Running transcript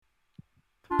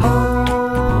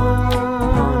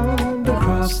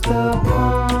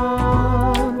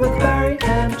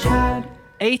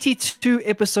82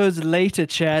 episodes later,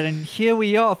 Chad, and here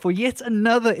we are for yet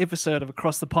another episode of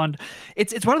Across the Pond.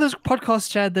 It's one of those podcasts,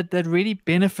 Chad, that really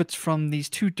benefits from these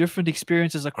two different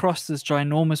experiences across this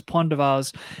ginormous pond of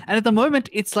ours. And at the moment,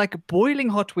 it's like boiling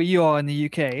hot where you are in the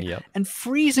UK Yep. and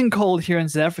freezing cold here in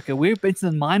South Africa. We're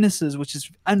into the minuses, which is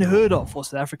unheard of for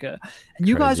South Africa. And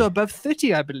you guys are Crazy. above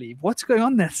 30, I believe. What's going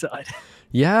on that side?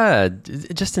 Yeah,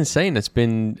 just insane. It's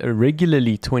been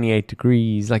regularly 28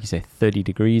 degrees, like you say, 30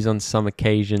 degrees on some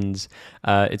occasions.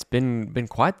 It's been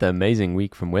quite the amazing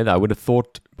week from weather. I would have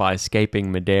thought by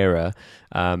escaping Madeira,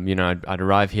 I'd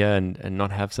arrive here and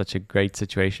not have such a great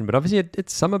situation. But obviously,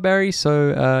 it's summer, Barry,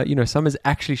 so summer's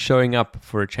actually showing up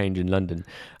for a change in London.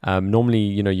 Normally,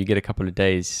 you get a couple of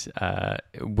days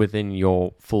within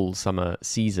your full summer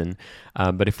season.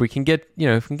 But if we can get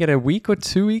a week or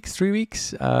 2 weeks, 3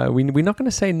 weeks, we're not going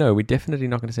to say no. We're definitely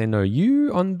not going to say no.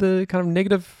 You on the kind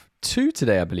of -2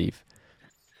 today, I believe.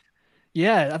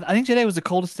 Yeah, I think today was the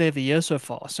coldest day of the year so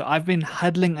far. So I've been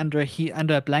huddling under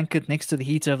a blanket next to the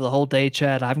heater for the whole day,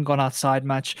 Chad. I haven't gone outside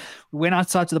much. We went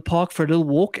outside to the park for a little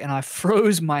walk, and I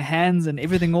froze my hands and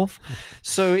everything off.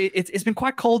 So it's been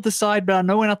quite cold this side. But I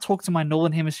know when I talk to my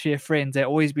Northern Hemisphere friends, they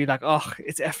always be like, "Oh,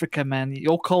 it's Africa, man.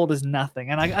 Your cold is nothing,"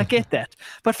 and I get that.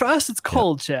 But for us, it's Yeah.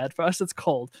 cold, Chad. For us, it's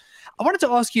cold. I wanted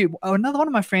to ask you. Another one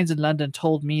of my friends in London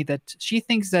told me that she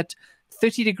thinks that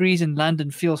 30 degrees in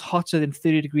London feels hotter than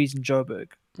 30 degrees in Joburg.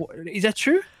 Is that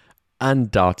true?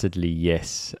 Undoubtedly,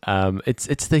 yes.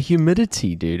 It's the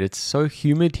humidity, dude. It's so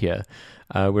humid here.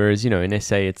 Whereas, in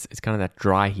SA, it's kind of that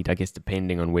dry heat, I guess,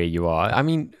 depending on where you are. I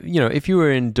mean, if you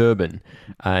were in Durban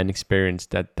and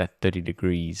experienced that 30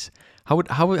 degrees, how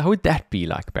would that be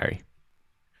like, Barry?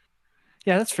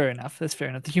 Yeah, that's fair enough. That's fair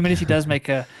enough. The humidity does make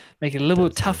it a little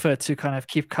bit Does, yeah. tougher to kind of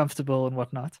keep comfortable and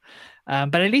whatnot.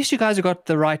 But at least you guys have got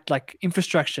the right like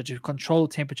infrastructure to control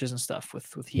temperatures and stuff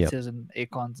with Yep. heaters and air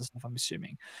cons and stuff. I'm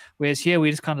assuming. Whereas here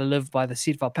we just kind of live by the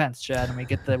seat of our pants, Chad, and we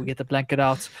get the blanket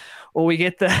out, or we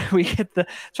get the we get the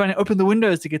trying to open the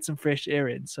windows to get some fresh air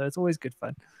in. So it's always good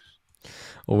fun.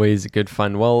 Always good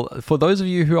fun. Well, for those of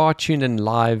you who are tuned in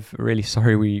live, really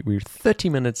sorry we're 30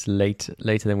 minutes later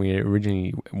than we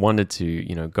originally wanted to,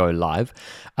 go live.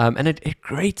 And it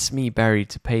grates me, Barry,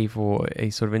 to pay for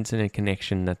a sort of internet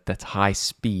connection that's high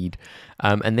speed,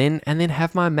 and then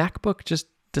have my MacBook just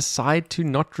decide to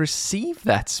not receive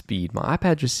that speed. My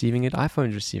iPad's receiving it,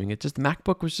 iPhone's receiving it. Just the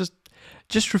MacBook was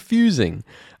just refusing.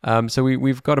 So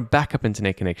we've got a backup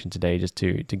internet connection today just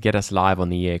to get us live on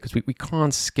the air because we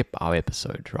can't skip our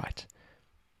episode, right?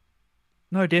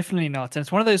 No, definitely not. And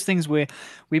it's one of those things where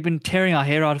we've been tearing our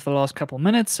hair out for the last couple of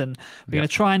minutes, and we're going Yep.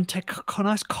 to try and take a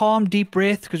nice, calm, deep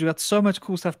breath because we've got so much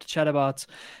cool stuff to chat about.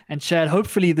 And Chad,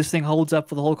 hopefully this thing holds up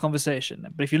for the whole conversation.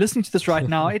 But if you're listening to this right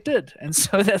now, it did, and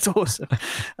so that's awesome.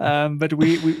 But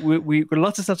we got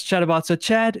lots of stuff to chat about. So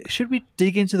Chad, should we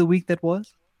dig into the week that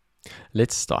was?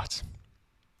 Let's start.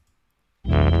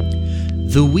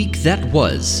 The week that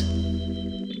was.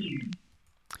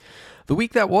 The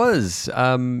week that was,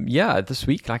 this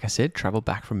week, like I said, traveled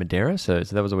back from Madeira, so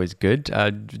that was always good.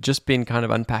 Just been kind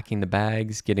of unpacking the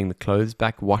bags, getting the clothes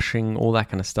back, washing, all that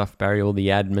kind of stuff, Barry, all the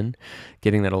admin,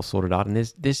 getting that all sorted out. And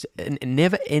there's a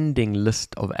never-ending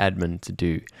list of admin to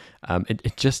do.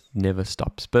 It just never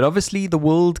stops. But obviously, the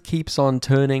world keeps on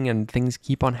turning and things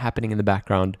keep on happening in the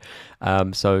background.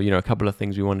 So, a couple of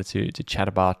things we wanted to chat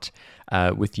about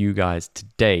with you guys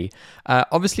today.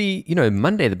 Obviously,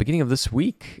 Monday, the beginning of this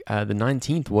week, the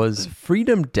 19th, was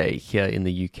Freedom Day here in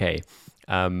the UK.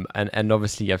 And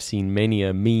obviously, I've seen many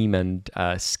a meme and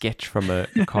sketch from a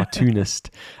cartoonist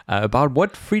about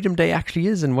what Freedom Day actually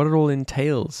is and what it all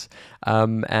entails.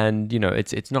 And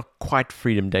it's not quite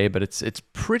Freedom Day, but it's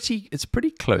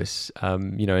pretty close.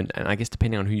 And I guess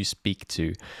depending on who you speak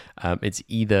to, it's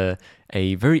either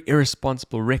a very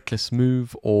irresponsible, reckless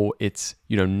move, or it's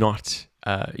not.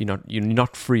 You're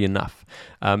not free enough.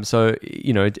 So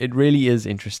it really is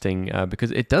interesting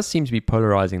because it does seem to be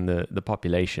polarizing the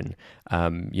population.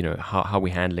 How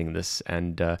we're handling this,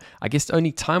 and I guess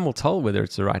only time will tell whether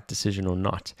it's the right decision or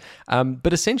not.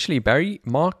 But essentially, Barry,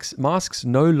 masks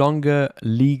no longer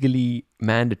legally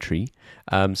mandatory.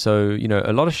 So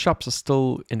a lot of shops are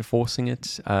still enforcing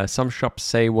it. Some shops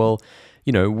say, well,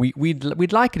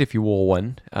 we'd like it if you wore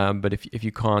one, but if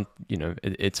you can't,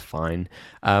 it's fine.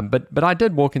 But I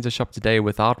did walk into a shop today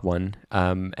without one,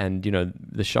 and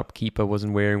the shopkeeper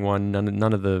wasn't wearing one. None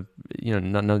of the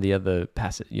none of the other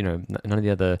none of the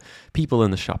other people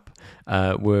in the shop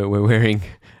were wearing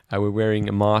We're wearing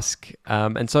a mask.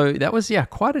 And so that was,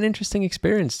 quite an interesting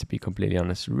experience, to be completely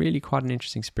honest. Really quite an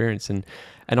interesting experience. And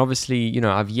obviously,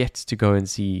 I've yet to go and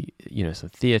see, some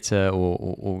theater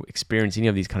or experience any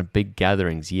of these kind of big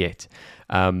gatherings yet.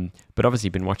 But obviously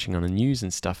been watching on the news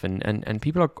and stuff, and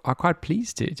people are quite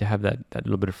pleased to have that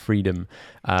little bit of freedom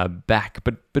back.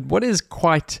 But what is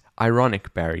quite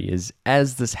ironic, Barry, is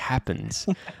as this happens,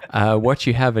 what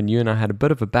you have, and you and I had a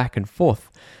bit of a back and forth,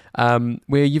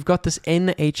 where you've got this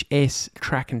NHS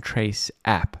track and trace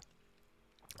app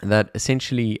that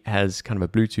essentially has kind of a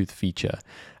Bluetooth feature,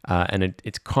 and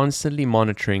it's constantly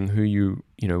monitoring who you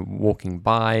walking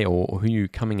by or who you're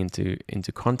coming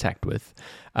into contact with.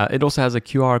 It also has a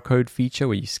QR code feature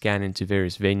where you scan into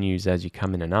various venues as you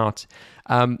come in and out.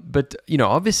 But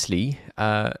obviously,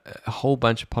 a whole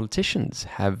bunch of politicians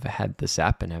have had this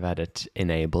app and have had it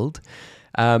enabled.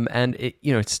 And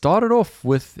it started off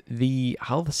with the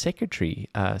Health Secretary,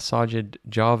 Sajid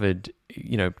Javid,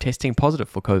 testing positive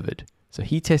for COVID. So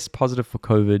he tests positive for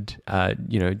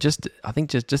COVID, just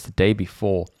the day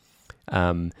before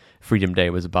Freedom Day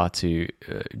was about to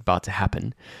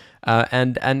happen,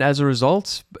 and as a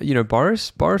result,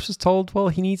 Boris was told, well,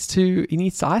 he needs to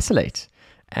isolate,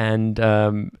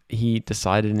 and he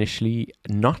decided initially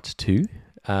not to,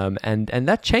 and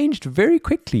that changed very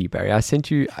quickly. Barry, I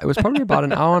sent you. It was probably about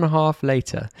an hour and a half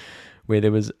later, where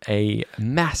there was a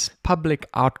mass public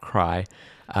outcry.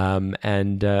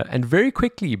 And very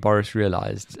quickly, Boris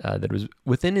realized that it was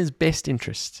within his best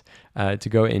interest to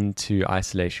go into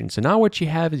isolation. So now what you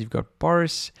have is you've got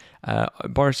Boris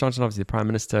Johnson, obviously the Prime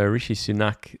Minister, Rishi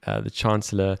Sunak, the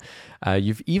Chancellor.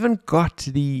 You've even got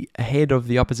the head of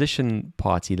the opposition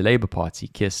party, the Labour Party,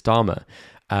 Keir Starmer.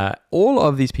 All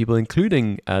of these people,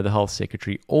 including the Health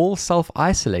Secretary, all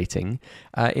self-isolating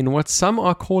in what some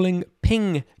are calling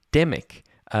ping-demic.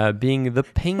 Being the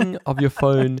ping of your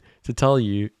phone to tell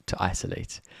you to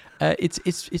isolate.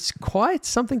 It's quite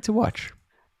something to watch.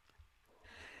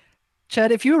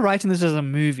 Chad, if you were writing this as a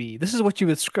movie, this is what you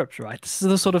would script, right? This is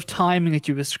the sort of timing that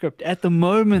you would script. At the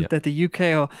moment that the UK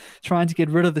are trying to get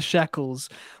rid of the shackles,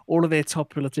 all of their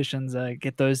top politicians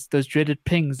get those dreaded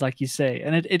pings, like you say.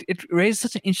 And it raises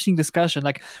such an interesting discussion.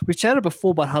 Like, we've chatted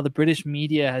before about how the British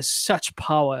media has such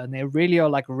power, and they really are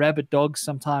like rabid dogs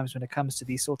sometimes when it comes to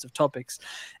these sorts of topics.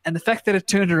 And the fact that it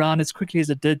turned around as quickly as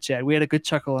it did, Chad, we had a good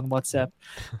chuckle on WhatsApp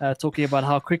talking about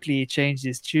how quickly he changed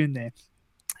his tune there.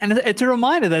 And it's a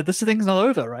reminder that this thing's not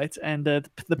over, right? And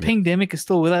the pingdemic is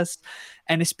still with us.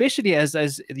 And especially as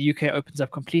the UK opens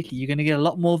up completely, you're going to get a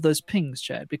lot more of those pings,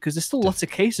 Chad, because there's still lots of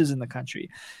cases in the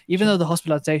country. Even though the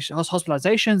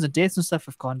hospitalizations and deaths and stuff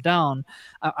have gone down,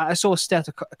 I saw a stat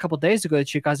a couple of days ago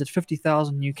that you guys had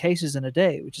 50,000 new cases in a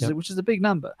day, which is a big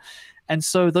number. And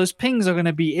so those pings are going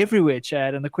to be everywhere,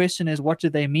 Chad. And the question is, what do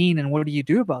they mean and what do you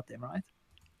do about them, right?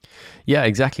 Yeah,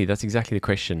 exactly. That's exactly the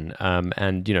question.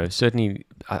 And certainly,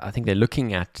 I think they're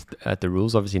looking at the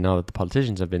rules. Obviously, now that the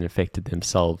politicians have been affected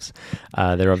themselves,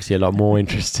 they're obviously a lot more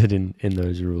interested in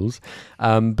those rules.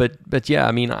 But yeah,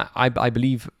 I mean, I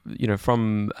believe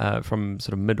from sort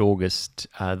of mid-August,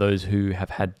 those who have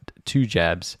had 2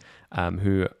 jabs,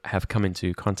 who have come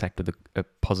into contact with a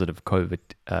positive COVID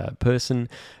person,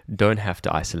 don't have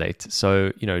to isolate.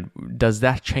 So, does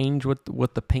that change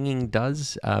what the pinging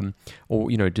does? Or,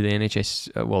 do the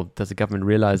NHS, does the government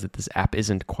realize that this app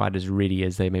isn't quite as ready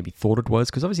as they maybe thought it was?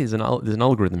 Because obviously there's an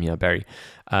algorithm here, Barry,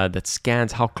 that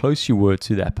scans how close you were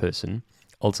to that person,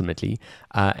 ultimately,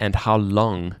 and how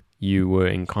long you were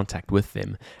in contact with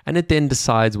them, and it then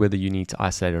decides whether you need to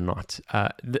isolate or not.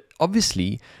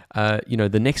 Obviously,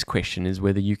 the next question is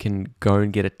whether you can go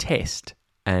and get a test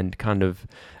and kind of,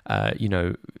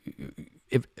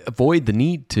 avoid the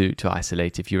need to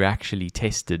isolate if you're actually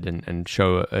tested and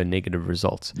show a negative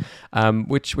result,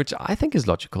 which I think is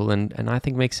logical and I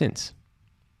think makes sense.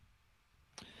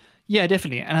 Yeah,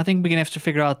 definitely. And I think we're going to have to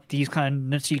figure out these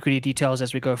kind of nitty-gritty details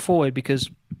as we go forward, because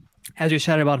as we've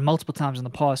chatted about multiple times in the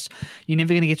past, you're never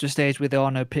going to get to a stage where there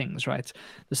are no pings, right?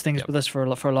 This thing's with us for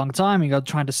a long time. You got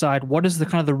to try and decide what is the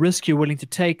kind of the risk you're willing to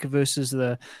take versus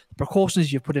the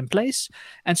precautions you've put in place.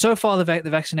 And so far, the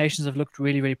vaccinations have looked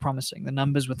really, really promising. The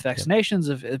numbers with vaccinations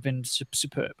have been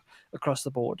superb across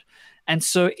the board. And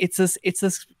so it's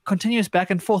this continuous back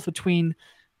and forth between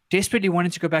desperately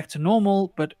wanting to go back to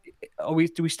normal, but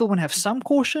do we still want to have some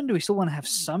caution? Do we still want to have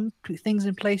some things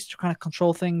in place to kind of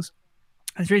control things?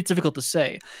 It's very difficult to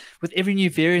say. With every new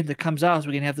variant that comes out,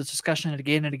 we're going to have this discussion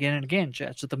again and again and again,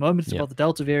 Chad. So at the moment, it's about the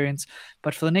Delta variants.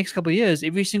 But for the next couple of years,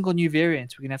 every single new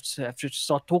variant, we're going to have to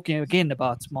start talking again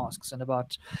about masks and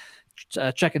about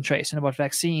track and trace and about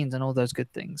vaccines and all those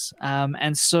good things.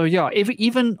 And so, yeah,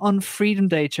 even on Freedom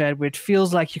Day, Chad, where it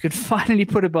feels like you could finally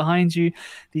put it behind you,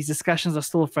 these discussions are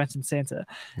still front and center.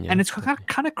 Yeah, And it's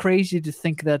kind of crazy to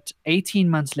think that 18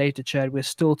 months later, Chad, we're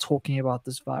still talking about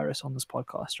this virus on this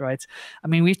podcast, right? I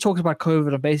mean, we've talked about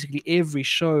COVID on basically every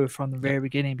show from the very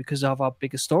beginning because of how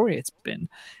big a story it's been.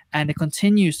 And it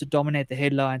continues to dominate the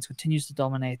headlines, continues to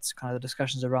dominate kind of the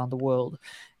discussions around the world.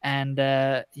 And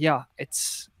yeah,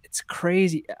 it's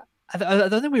crazy. I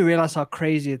don't think we realize how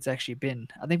crazy it's actually been.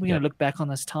 I think we're going to look back on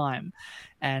this time,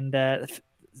 and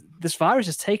this virus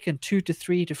has taken 2 to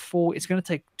 3 to 4. It's going to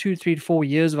take 2 to 3 to 4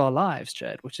 years of our lives,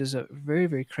 Chad, which is a very,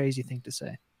 very crazy thing to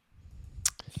say.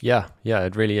 Yeah,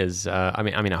 it really is. I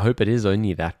mean, I hope it is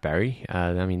only that, Barry.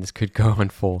 I mean, this could go on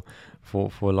for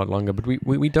a lot longer, but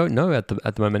we don't know at the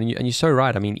moment. And you're so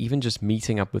right. I mean, even just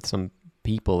meeting up with some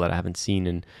people that I haven't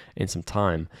seen in some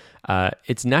time,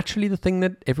 it's naturally the thing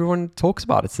that everyone talks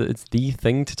about. It's the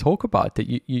thing to talk about, that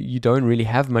you don't really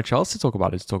have much else to talk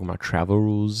about. It's talking about travel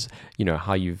rules,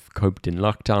 how you've coped in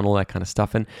lockdown, all that kind of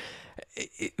stuff. And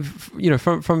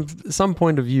from some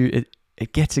point of view,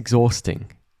 it gets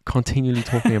exhausting continually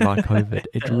talking about COVID.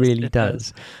 It really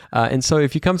does. And so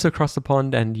if you come to across the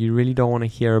pond and you really don't want to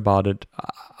hear about it,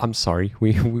 I'm sorry.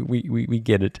 We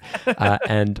get it.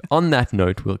 And on that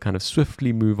note, we'll kind of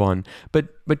swiftly move on,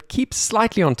 but keep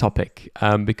slightly on topic,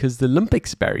 because the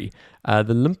Olympics, Barry,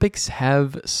 the Olympics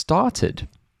have started.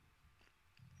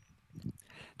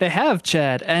 They have,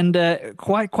 Chad, and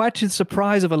quite to the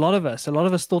surprise of a lot of us. A lot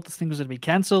of us thought this thing was going to be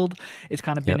cancelled. It's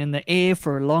kind of been in the air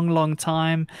for a long, long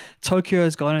time. Tokyo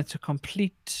has gone into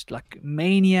complete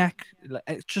maniac.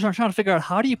 Just trying to figure out,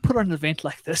 how do you put on an event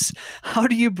like this? How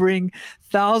do you bring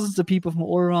thousands of people from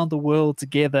all around the world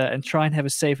together and try and have a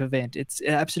safe event? It's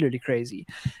absolutely crazy.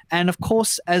 And of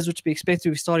course, as would be expected,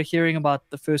 we started hearing about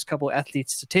the first couple of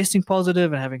athletes testing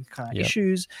positive and having kind of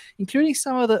issues, including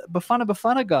some of the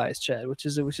Bafana guys, Chad, which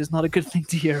is not a good thing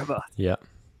to hear about. Yeah,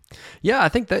 I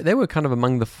think that they were kind of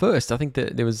among the first. I think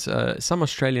that there was some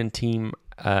Australian team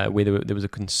where there was a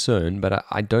concern, but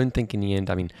I don't think in the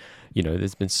end, I mean,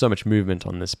 there's been so much movement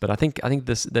on this, but I think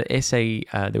the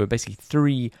SA, there were basically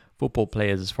 3 football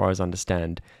players, as far as I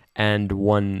understand, and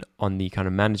 1 on the kind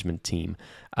of management team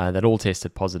that all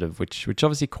tested positive, which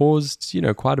obviously caused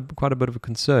quite a bit of a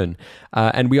concern.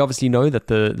 And we obviously know that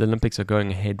the Olympics are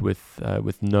going ahead with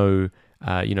no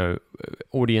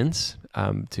audience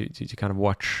to kind of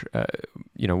watch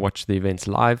the events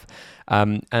live,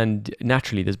 and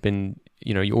naturally there's been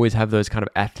you always have those kind of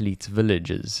athletes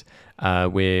villages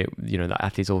where the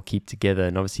athletes all keep together,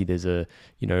 and obviously there's a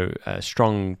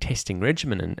strong testing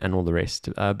regimen and all the rest,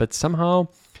 but somehow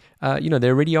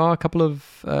there already are a couple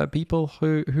of people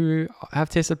who have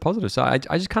tested positive. So I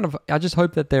just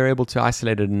hope that they're able to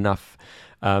isolate it enough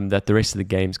that the rest of the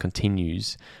games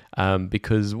continues,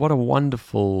 because what a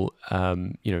wonderful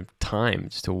time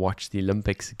just to watch the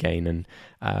Olympics again,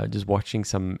 and just watching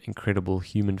some incredible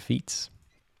human feats.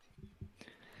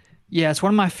 Yeah, it's one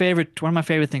of my favorite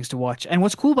things to watch. And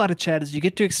what's cool about it, Chad, is you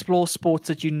get to explore sports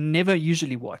that you never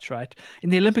usually watch, right? In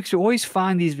the Olympics, you always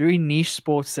find these very niche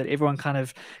sports that everyone kind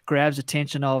of grabs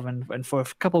attention of, and for a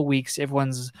couple of weeks,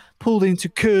 everyone's pulled into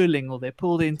curling, or they're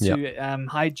pulled into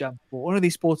high jump, or one of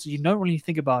these sports that you don't really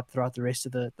think about throughout the rest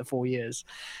of the 4 years.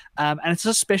 And it's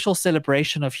a special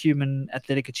celebration of human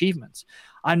athletic achievements.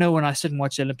 I know when I sit and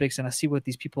watch the Olympics and I see what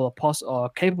these people are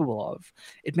capable of,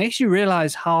 it makes you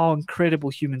realize how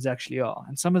incredible humans actually are.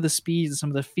 And some of the speeds and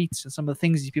some of the feats and some of the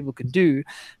things these people can do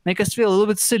make us feel a little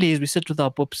bit silly as we sit with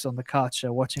our books on the couch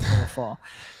watching from afar.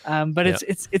 But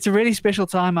it's a really special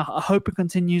time. I hope it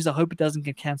continues. I hope it doesn't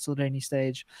get cancelled at any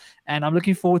stage. And I'm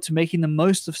looking forward to making the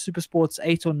most of SuperSport's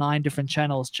 8 or 9 different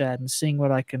channels, Chad, and seeing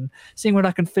what I can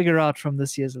figure out from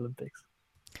this year's Olympics.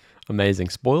 Amazing.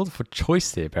 Spoiled for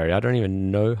choice there, Barry. I don't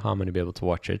even know how I'm going to be able to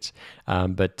watch it.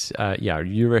 But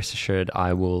you rest assured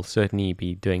I will certainly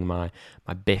be doing my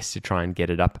best to try and get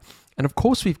it up. And of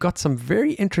course, we've got some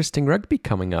very interesting rugby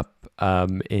coming up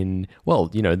in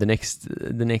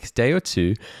the next day or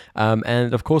two.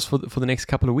 And of course, for the next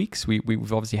couple of weeks,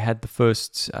 we've obviously had the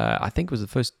first, I think it was the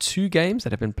first 2 games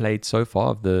that have been played so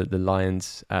far of the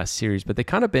Lions series, but they've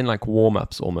kind of been like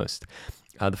warm-ups almost.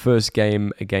 The first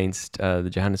game against the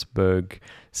Johannesburg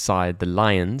side, the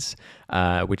Lions,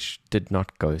 which did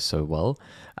not go so well.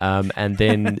 And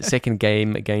then second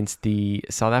game against the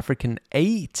South African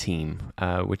A team,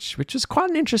 which is quite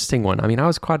an interesting one. I mean, I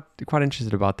was quite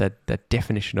interested about that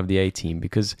definition of the A team,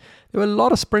 because there were a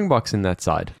lot of Springboks in that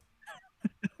side.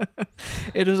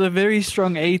 It was a very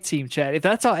strong A team, Chad. If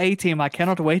that's our A team, I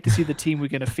cannot wait to see the team we're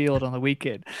going to field on the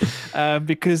weekend,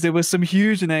 because there were some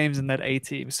huge names in that A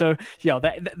team. So yeah,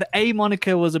 the A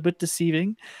moniker was a bit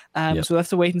deceiving. Yep. So we'll have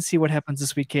to wait and see what happens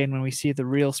this weekend when we see the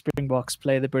real Springboks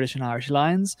play the British and Irish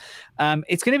Lions.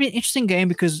 It's going to be an interesting game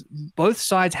because both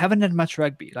sides haven't had much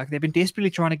rugby. Like they've been desperately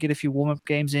trying to get a few warm-up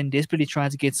games in, desperately trying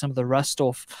to get some of the rust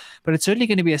off. But it's certainly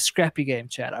going to be a scrappy game,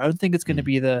 Chad. I don't think it's going to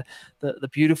be the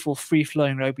beautiful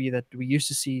free-flowing rugby that we used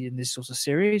to see in this sort of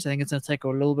series. I think it's going to take a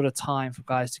little bit of time for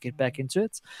guys to get back into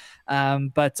it.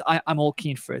 But I'm all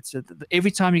keen for it. So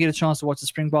every time you get a chance to watch the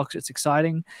Springboks, it's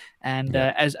exciting. And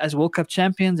as World Cup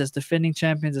champions, as defending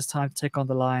champions, it's time to take on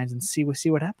the Lions and see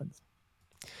what happens.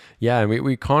 Yeah, and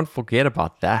we can't forget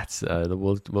about that, the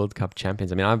World Cup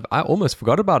champions. I mean, I almost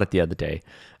forgot about it the other day,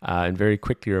 and very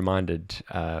quickly reminded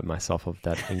myself of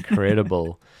that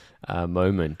incredible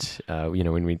moment,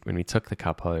 when we took the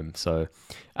cup home. So,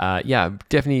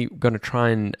 definitely going to try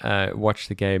and watch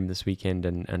the game this weekend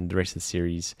and the rest of the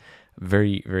series.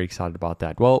 Very, very excited about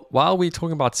that. Well, while we're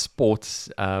talking about sports,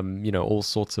 all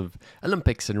sorts of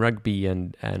Olympics and rugby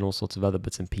and all sorts of other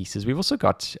bits and pieces, we've also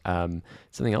got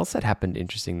something else that happened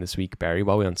interesting this week, Barry.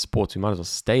 While we're on sports, we might as well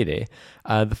stay there.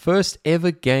 The first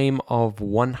ever game of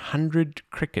 100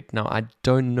 cricket. Now, I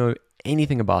don't know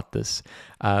anything about this,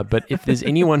 but if there's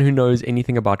anyone who knows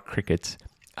anything about cricket,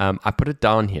 I put it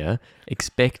down here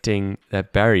expecting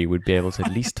that Barry would be able to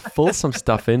at least fill some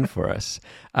stuff in for us,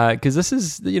 because this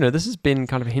has been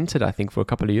kind of hinted, I think, for a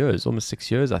couple of years, almost 6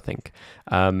 years, I think.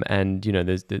 And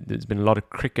there's been a lot of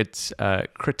cricket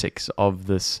critics of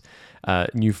this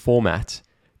new format.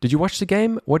 Did you watch the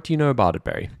game? What do you know about it,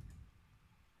 Barry?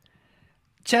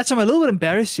 Chad, so I'm a little bit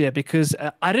embarrassed here because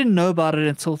I didn't know about it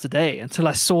until today, until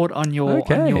I saw it on your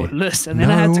list, and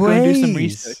then I had to go and do some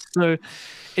research. So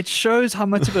it shows how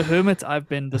much of a hermit I've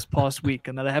been this past week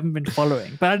and that I haven't been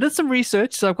following. But I did some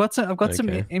research, so I've got some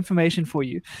information for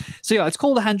you. So yeah, it's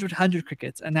called 100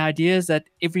 cricket, and the idea is that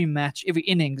every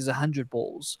innings is 100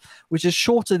 balls, which is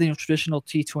shorter than your traditional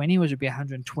T20, which would be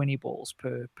 120 balls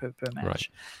per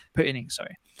match, per inning.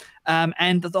 Sorry.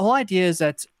 And the whole idea is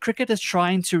that cricket is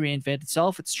trying to reinvent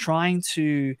itself. It's trying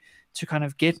to kind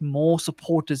of get more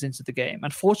supporters into the game.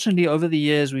 Unfortunately, over the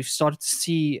years, we've started to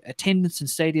see attendance in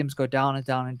stadiums go down and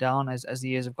down and down as the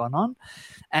years have gone on.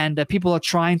 And people are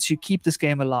trying to keep this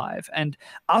game alive. And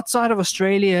outside of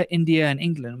Australia, India, and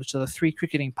England, which are the three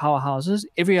cricketing powerhouses,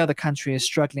 every other country is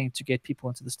struggling to get people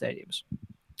into the stadiums.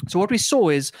 So what we saw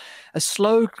is a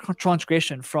slow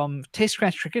transgression from Test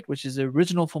match cricket, which is the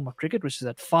original form of cricket, which is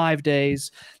at 5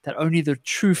 days that only the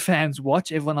true fans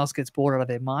watch. Everyone else gets bored out of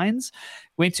their minds.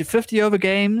 Went to 50 over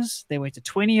games, they went to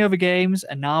 20 over games,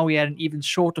 and now we had an even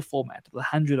shorter format, the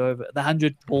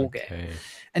 100 ball game.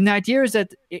 And the idea is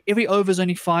that every over is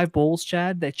only 5 balls,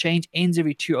 Chad. They change ends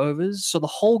every 2 overs. So the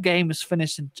whole game is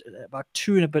finished in about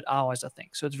 2 and a bit hours, I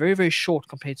think. So it's very, very short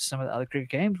compared to some of the other cricket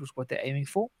games, which is what they're aiming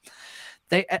for.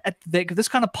 This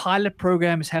kind of pilot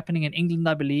program is happening in England,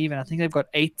 I believe, and I think they've got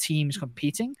 8 teams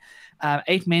competing,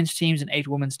 8 men's teams and 8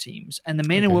 women's teams, and the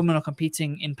men and women are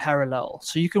competing in parallel.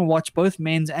 So you can watch both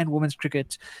men's and women's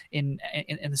cricket in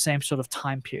the same sort of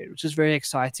time period, which is very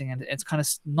exciting, and it's kind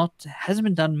of hasn't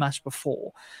been done much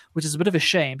before, which is a bit of a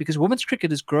shame because women's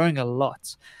cricket is growing a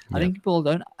lot. Yeah. I think people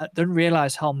don't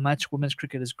realize how much women's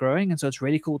cricket is growing, and so it's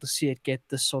really cool to see it get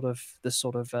this sort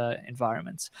of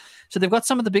environment. So they've got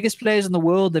some of the biggest players in the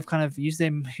world. They've kind of used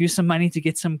some money to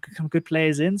get some good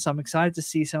players in. So I'm excited to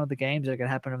see some of the games that are going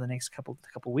to happen over the next couple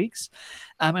weeks.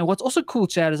 And what's also cool,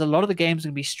 Chad, is a lot of the games are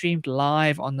going to be streamed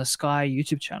live on the Sky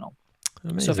YouTube channel.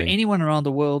 Amazing. So for anyone around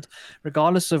the world,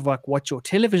 regardless of like what your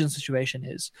television situation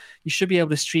is, you should be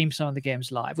able to stream some of the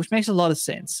games live, which makes a lot of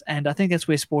sense. And I think that's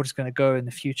where sport is going to go in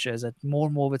the future, is that more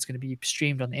and more of it's going to be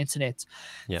streamed on the internet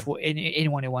for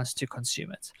anyone who wants to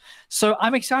consume it. So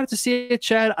I'm excited to see it,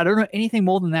 Chad. I don't know anything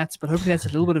more than that, but hopefully that's a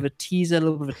little bit of a teaser, a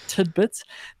little bit of a tidbit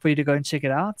for you to go and check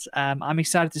it out. I'm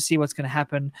excited to see what's going to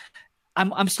happen.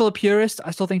 I'm still a purist.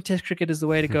 I still think Test cricket is the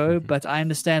way to go, but I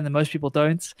understand that most people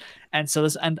don't. And so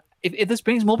if this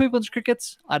brings more people into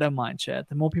cricket, I don't mind, Chad.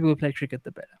 The more people who play cricket,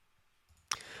 the better.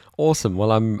 Awesome.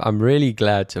 Well, I'm really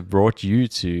glad to have brought you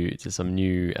to some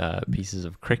new pieces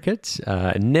of cricket.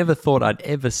 I never thought I'd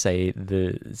ever see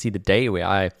the day where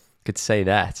I could say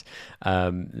that,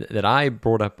 that I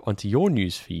brought up onto your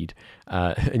news feed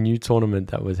a new tournament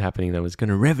that was happening that was going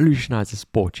to revolutionize the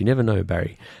sport. You never know,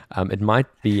 Barry. It might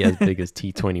be as big as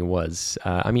T20 was.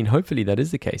 I mean, hopefully that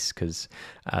is the case, because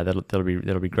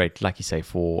that'll be great, like you say,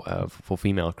 for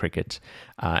female cricket,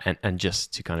 and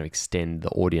just to kind of extend the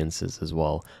audiences as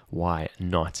well. Why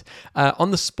not?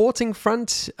 On the sporting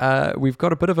front, we've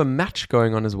got a bit of a match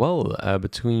going on as well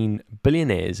between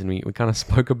billionaires, and we kind of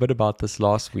spoke a bit about this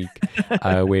last week,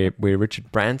 where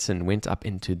Richard Branson went up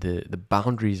into the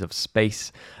boundaries of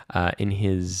space in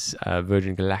his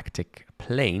Virgin Galactic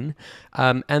plane,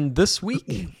 and this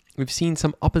week we've seen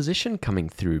some opposition coming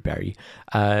through, Barry.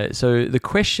 So the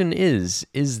question is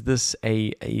this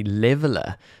a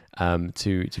leveler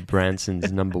to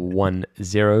Branson's number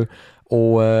 1-0,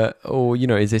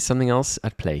 or is there something else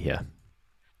at play here?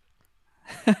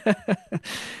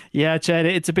 Yeah, Chad,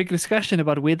 it's a big discussion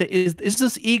about whether is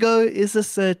this ego, is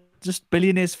this just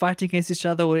billionaires fighting against each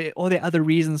other, or are there other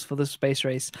reasons for this space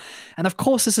race? And of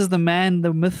course, this is the man,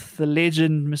 the myth, the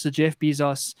legend, Mr. Jeff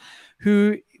Bezos,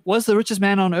 who was the richest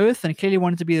man on Earth and clearly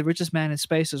wanted to be the richest man in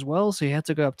space as well. So he had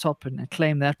to go up top and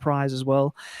claim that prize as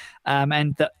well.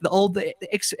 And the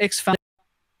ex-founder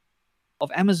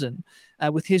of Amazon,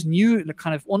 with his new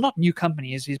kind of, well, not new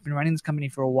company, he's been running this company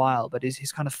for a while, but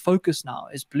his kind of focus now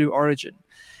is Blue Origin.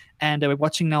 And we're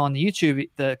watching now on the YouTube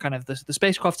the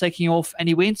spacecraft taking off, and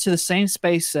he went to the same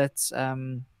space that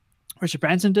Richard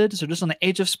Branson did, so just on the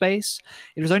edge of space.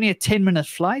 It was only a 10-minute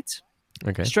flight,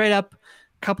 straight up,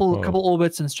 couple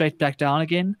orbits, and straight back down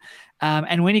again.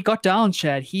 And when he got down,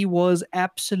 Chad, he was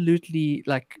absolutely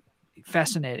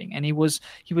fascinating, and he was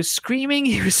screaming.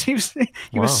 He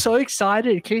was so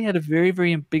excited. It clearly had a very,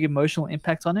 very big emotional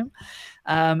impact on him.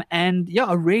 And yeah,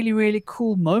 a really, really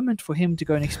cool moment for him to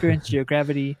go and experience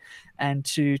geogravity and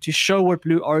to show what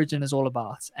Blue Origin is all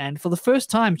about. And for the first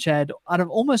time, Chad, out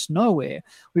of almost nowhere,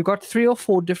 we've got 3 or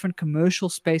 4 different commercial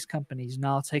space companies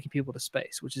now taking people to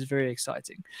space, which is very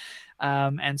exciting.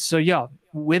 And so, yeah,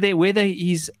 whether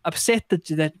he's upset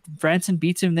that Branson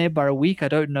beat him there by a week, I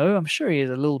don't know. I'm sure he is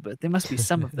a little bit. There must be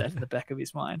some of that in the back of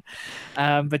his mind.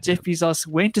 But Jeff Bezos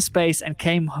went to space and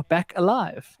came back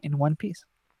alive in one piece.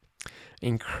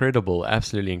 Incredible,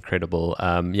 absolutely incredible.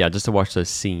 Just to watch those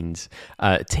scenes.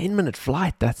 10-minute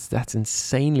flight, that's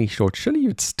insanely short. Surely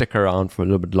you'd stick around for a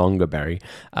little bit longer, Barry.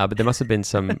 But there must have been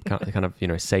some kind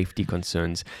of safety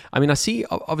concerns. I mean, I see,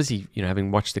 obviously, having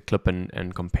watched the clip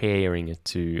and comparing it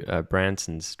to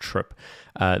Branson's trip,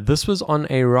 this was on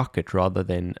a rocket rather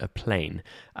than a plane.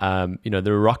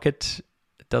 The rocket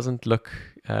doesn't look,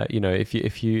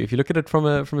 if you look at it from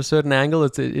a certain angle,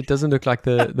 it doesn't look like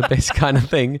the best kind of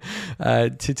thing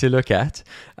to look at.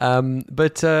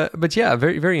 But yeah,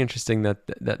 very, very interesting that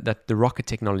the rocket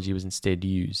technology was instead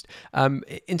used.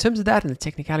 In terms of that and the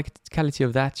technicality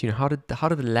of that, how did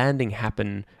the landing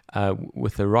happen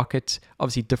with the rocket?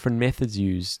 Obviously, different methods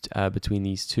used between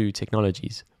these two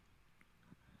technologies.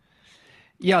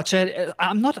 Yeah, Chad,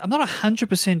 I'm not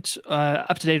 100%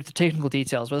 up to date with the technical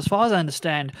details, but as far as I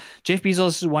understand, Jeff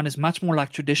Bezos' one is much more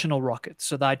like traditional rockets.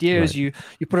 So the idea is you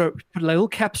put a little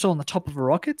capsule on the top of a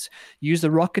rocket, use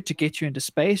the rocket to get you into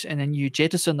space, and then you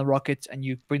jettison the rocket and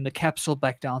you bring the capsule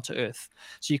back down to Earth.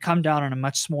 So you come down on a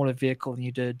much smaller vehicle than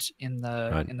you did in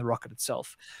the rocket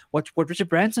itself. What Richard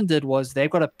Branson did was they've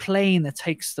got a plane that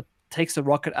takes the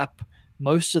rocket up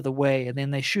most of the way, and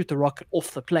then they shoot the rocket off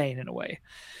the plane in a way.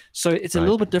 So it's a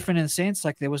little bit different in a sense.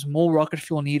 Like there was more rocket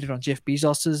fuel needed on Jeff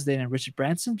Bezos's than in Richard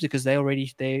Branson's, because they're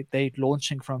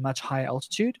launching from a much higher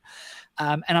altitude.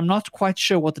 And I'm not quite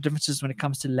sure what the difference is when it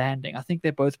comes to landing. I think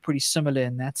they're both pretty similar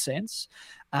in that sense.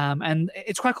 And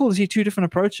it's quite cool to see 2 different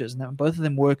approaches, and both of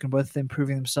them work, and both of them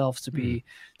proving themselves to be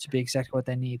exactly what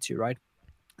they need to, right?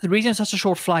 The reason it's such a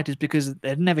short flight is because they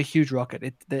didn't have a huge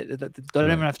rocket. They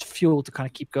don't even have fuel to kind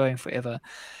of keep going forever.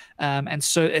 And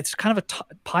so it's kind of a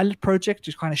pilot project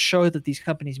to kind of show that these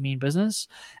companies mean business.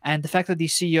 And the fact that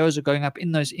these CEOs are going up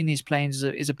in these planes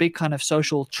is a big kind of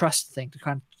social trust thing to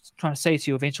kind of trying to say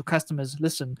to your eventual customers,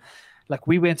 listen, like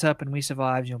we went up and we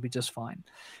survived, you'll be just fine.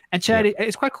 And Chad,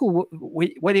 it's quite cool.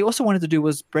 What he also wanted to do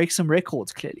was break some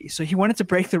records, clearly. So he wanted to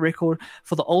break the record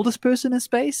for the oldest person in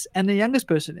space and the youngest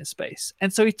person in space.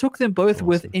 And so he took them both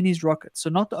within his rocket. So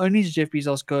not only did Jeff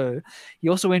Bezos go, he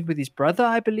also went with his brother,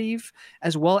 I believe,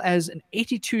 as well as an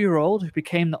 82-year-old who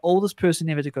became the oldest person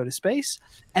ever to go to space,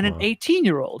 and an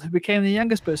 18-year-old who became the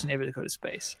youngest person ever to go to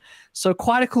space. So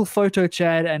quite a cool photo,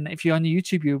 Chad. And if you're on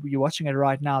YouTube, you're watching it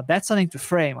right now. That's something to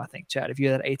frame, I think, Chad, if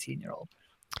you're that 18-year-old.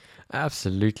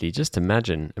 Absolutely. Just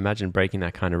imagine breaking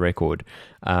that kind of record.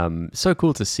 So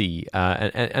cool to see.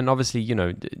 And obviously,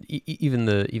 even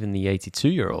the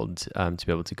 82-year-old to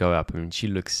be able to go up. I mean, she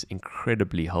looks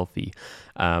incredibly healthy.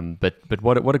 But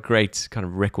what a great kind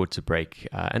of record to break.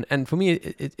 And for me,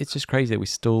 it's just crazy that we're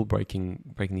still breaking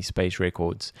these space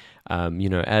records.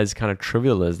 As kind of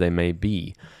trivial as they may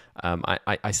be.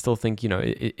 I still think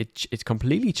it's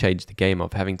completely changed the game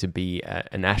of having to be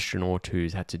an astronaut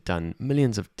who's had to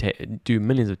do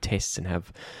millions of tests and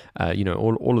have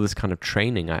all of this kind of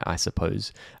training. I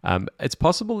suppose it's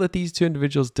possible that these two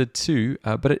individuals did too,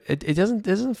 but it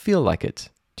doesn't feel like it.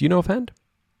 Do you know offhand?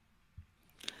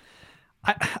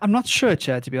 I'm not sure,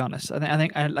 Chad. To be honest, I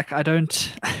think I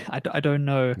don't I don't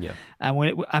know. Yeah.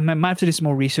 And I might have to do some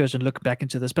more research and look back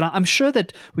into this. But I'm sure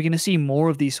that we're going to see more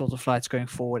of these sorts of flights going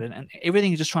forward, and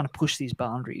everything is just trying to push these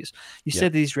boundaries. You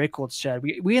said these records, Chad.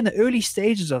 We're in the early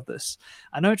stages of this.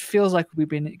 I know it feels like we've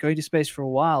been going to space for a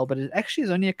while, but it actually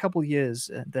is only a couple years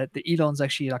that the Elon's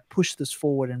actually like pushed this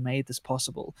forward and made this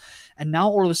possible. And now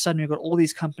all of a sudden we've got all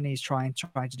these companies trying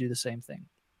to do the same thing.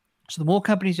 So the more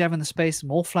companies you have in the space, the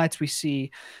more flights we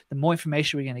see, the more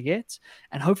information we're going to get,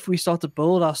 and hopefully we start to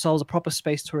build ourselves a proper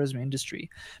space tourism industry.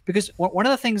 Because one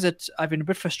of the things that I've been a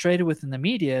bit frustrated with in the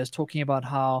media is talking about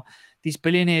how these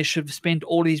billionaires should have spent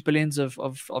all these billions of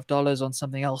dollars on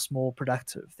something else more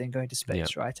productive than going to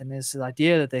space, right? And there's this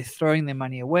idea that they're throwing their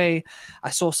money away.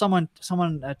 I saw someone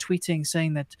tweeting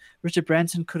saying that Richard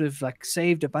Branson could have like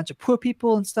saved a bunch of poor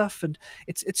people and stuff, and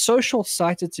it's so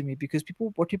short-sighted to me because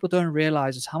what people don't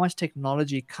realize is how much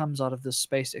technology comes out of this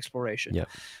space exploration. Yeah.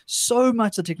 So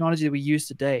much of the technology that we use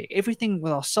today, everything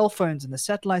with our cell phones and the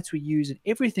satellites we use, and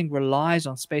everything relies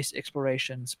on space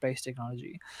exploration, space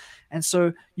technology. And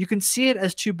so you can see it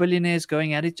as two billionaires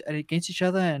going at it against each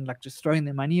other and like just throwing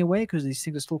their money away because these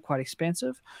things are still quite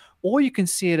expensive. Or you can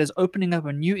see it as opening up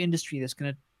a new industry that's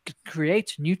going to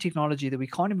create new technology that we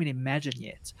can't even imagine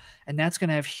yet. And that's going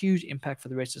to have huge impact for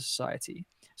the rest of society.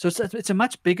 So it's a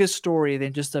much bigger story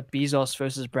than just a Bezos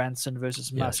versus Branson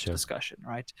versus Musk discussion,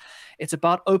 right? It's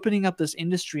about opening up this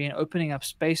industry and opening up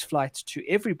space flights to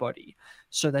everybody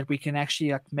so that we can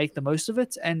actually like, make the most of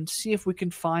it and see if we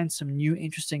can find some new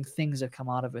interesting things that come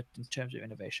out of it in terms of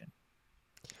innovation.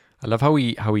 I love how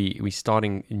we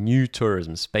starting new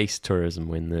tourism, space tourism,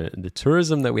 when the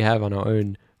tourism that we have on our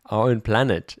own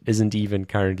planet isn't even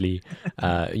currently,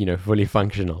 fully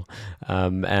functional.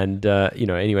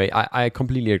 Anyway, I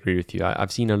completely agree with you.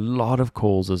 I've seen a lot of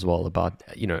calls as well about,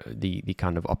 the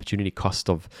kind of opportunity cost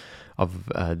of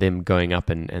them going up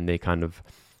and they kind of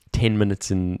 10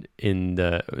 minutes in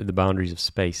the boundaries of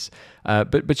space.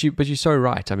 But you're so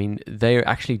right. I mean, they're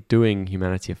actually doing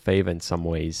humanity a favor in some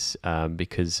ways,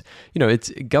 because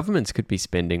it's governments could be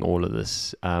spending all of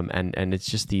this, and it's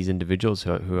just these individuals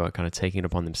who are kind of taking it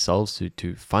upon themselves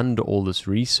to fund all this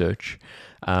research.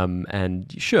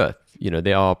 And sure,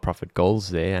 there are profit goals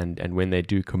there, and when they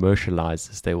do commercialize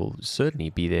this, they will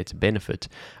certainly be there to benefit.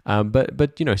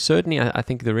 But certainly I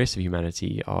think the rest of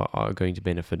humanity are going to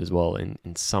benefit as well in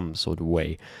some sort of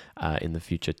way in the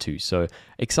future too. So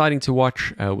exciting to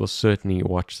watch. We'll certainly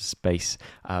watch the space.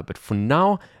 But for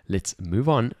now, let's move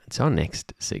on to our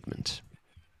next segment.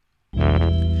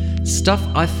 Stuff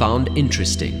I found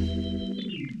interesting.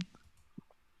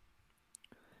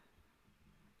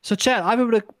 So, Chad, I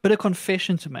have a bit of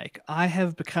confession to make. I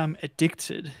have become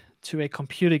addicted to a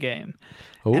computer game.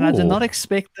 Ooh. And I did not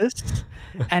expect this.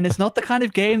 And it's not the kind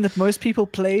of game that most people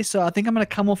play. So I think I'm going to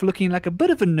come off looking like a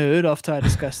bit of a nerd after I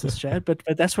discuss this, Chad. But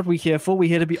that's what we're here for. We're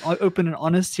here to be open and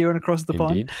honest here and across the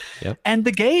Indeed. pond. Yep. And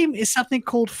the game is something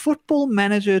called Football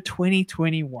Manager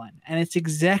 2021. And it's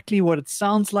exactly what it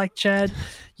sounds like, Chad.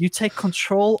 You take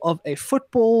control of a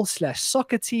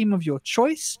football/soccer team of your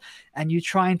choice, and you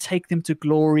try and take them to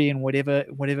glory in whatever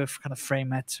kind of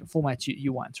format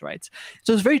you want, right?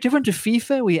 So it's very different to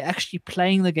FIFA, where you're actually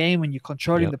playing the game and you're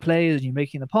controlling the players and you're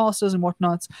making the passes and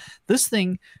whatnot. This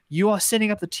thing, you are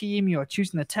setting up the team, you are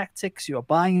choosing the tactics, you are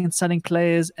buying and selling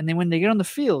players, and then when they get on the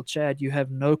field, Chad, you have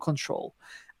no control.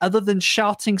 Other than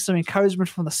shouting some encouragement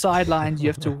from the sidelines, you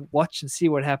have to watch and see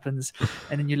what happens,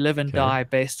 and then you live and die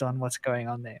based on what's going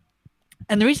on there.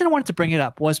 And the reason I wanted to bring it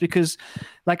up was because,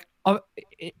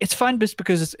 it's fun just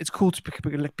because it's cool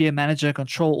to be a manager,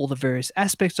 control all the various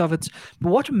aspects of it. But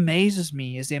what amazes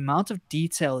me is the amount of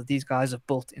detail that these guys have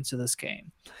built into this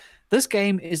game. This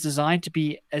game is designed to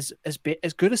be as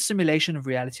good a simulation of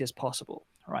reality as possible,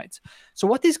 right? So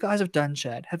what these guys have done,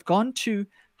 Chad, have gone to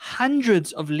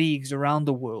hundreds of leagues around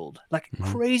the world,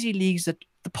 crazy leagues, that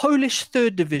the Polish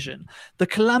 3rd division, the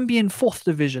Colombian 4th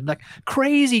division, like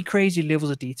crazy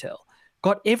levels of detail.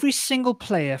 Got every single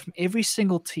player from every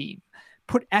single team,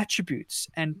 put attributes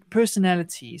and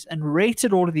personalities and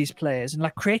rated all of these players and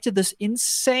like created this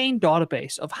insane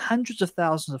database of hundreds of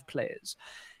thousands of players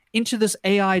into this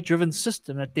AI driven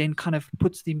system that then kind of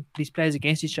puts these players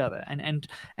against each other and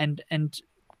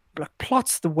like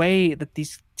plots the way that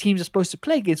these teams are supposed to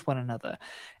play against one another.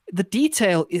 The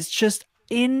detail is just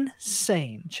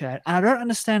insane, Chad. And I don't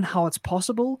understand how it's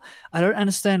possible. I don't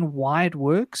understand why it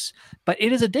works, but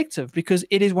it is addictive because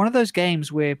it is one of those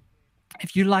games where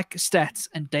if you like stats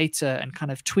and data and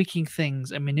kind of tweaking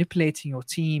things and manipulating your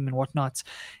team and whatnot,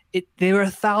 there are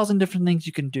 1,000 different things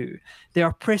you can do. There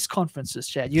are press conferences,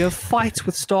 Chad. You have fights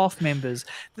with staff members.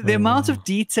 The amount of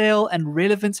detail and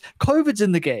relevance. COVID's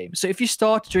in the game. So if you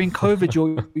start during COVID,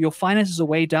 your finances are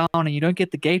way down and you don't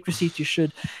get the gate receipt you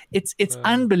should. It's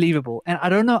unbelievable. And I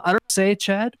don't say it,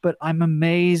 Chad, but I'm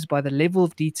amazed by the level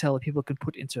of detail that people can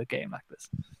put into a game like this.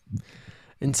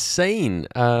 Insane.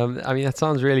 I mean, that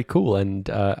sounds really cool, and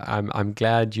I'm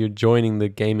glad you're joining the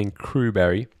gaming crew,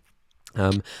 Barry.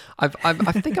 I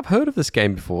think I've heard of this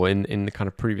game before in the kind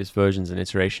of previous versions and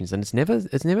iterations, and it's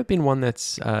never been one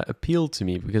that's appealed to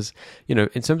me because, you know,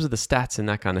 in terms of the stats and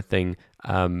that kind of thing,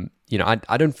 you know,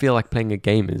 I don't feel like playing a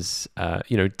game is,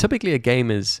 you know, typically a game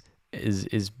is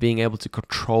being able to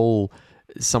control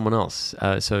someone else,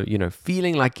 so, you know,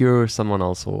 feeling like you're someone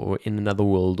else or in another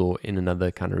world or in another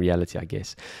kind of reality, I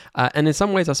guess. And in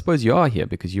some ways, I suppose you are here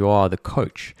because you are the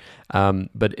coach.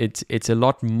 But it's a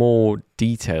lot more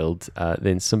detailed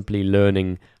than simply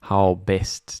learning how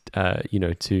best, you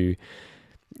know, to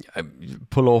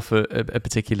pull off a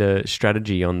particular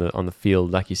strategy on the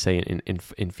field, like you say in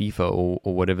FIFA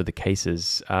or whatever the case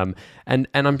is. And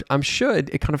I'm sure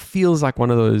it kind of feels like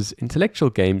one of those intellectual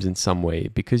games in some way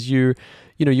because you're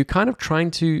kind of trying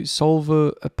to solve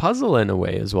a puzzle in a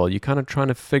way as well. You're kind of trying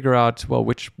to figure out, well,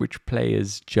 which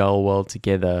players gel well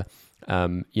together,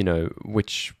 you know,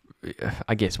 which,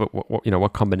 I guess,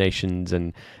 what combinations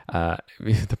and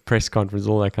the press conference,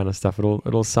 all that kind of stuff. It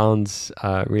all sounds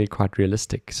really quite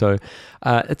realistic. So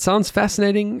it sounds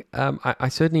fascinating. I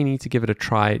certainly need to give it a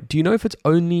try. Do you know if it's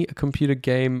only a computer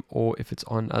game or if it's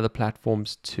on other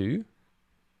platforms too?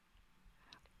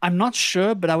 I'm not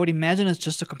sure, but I would imagine it's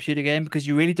just a computer game because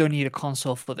you really don't need a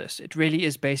console for this. It really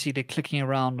is basically clicking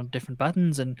around on different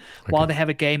buttons, and while they have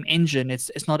a game engine,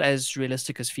 it's not as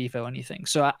realistic as FIFA or anything.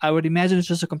 So I would imagine it's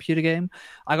just a computer game.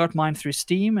 I got mine through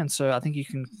Steam, and so I think you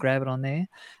can grab it on there.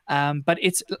 But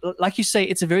it's like you say,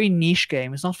 it's a very niche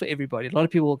game. It's not for everybody. A lot of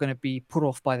people are going to be put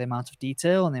off by the amount of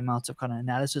detail and the amount of kind of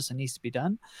analysis that needs to be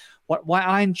done. Why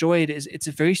I enjoy it is it's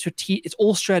a very strategic. It's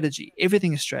all strategy.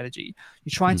 Everything is strategy.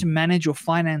 You're trying to manage your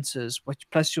finances,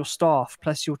 plus your staff,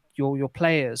 plus your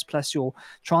players, plus your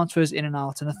transfers in and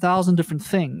out, and 1,000 different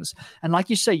things. And like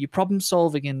you say, you're problem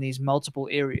solving in these multiple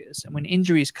areas. And when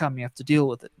injuries come, you have to deal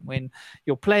with it. When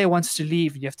your player wants to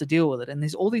leave, you have to deal with it. And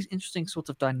there's all these interesting sorts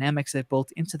of dynamics they've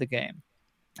built into the game.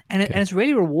 And it's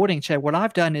really rewarding, Chad. What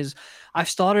I've done is I've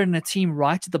started in a team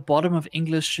right at the bottom of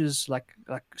English's like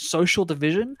social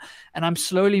division, and I'm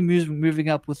slowly moving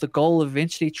up with the goal of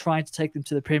eventually trying to take them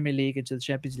to the Premier League and to the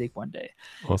Champions League one day.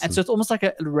 Awesome. And so it's almost like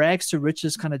a rags to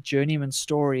riches kind of journeyman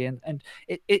story, and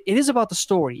it is about the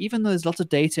story, even though there's lots of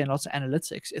data and lots of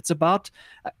analytics. It's about,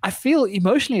 I feel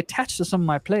emotionally attached to some of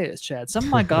my players, Chad. Some of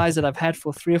my guys that I've had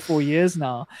for 3 or 4 years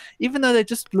now, even though they're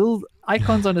just little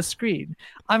icons on a screen,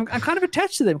 I'm kind of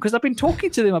attached to them because I've been talking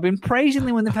to them. I've been praising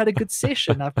them when they've had a good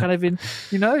session. I've kind of been,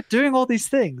 doing all these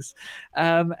things.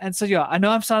 And so, yeah, I know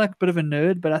I'm sounding like a bit of a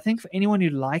nerd, but I think for anyone who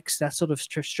likes that sort of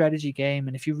strategy game,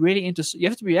 and if you're really into, you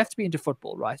have to be into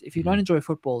football, right? If you don't enjoy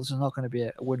football, this is not going to be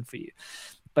a win for you.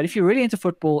 But if you're really into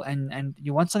football and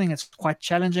you want something that's quite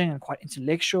challenging and quite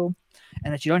intellectual,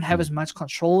 and that you don't have as much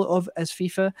control of as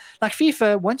FIFA, like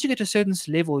FIFA, once you get to a certain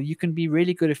level, you can be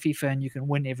really good at FIFA and you can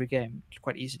win every game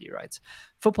quite easily, right?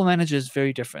 Football Manager is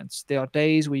very different. There are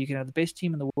days where you can have the best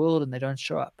team in the world and they don't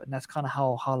show up, and that's kind of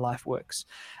how life works.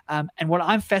 And what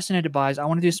I'm fascinated by is I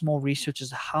want to do some more research as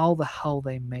to how the hell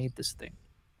they made this thing.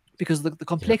 Because the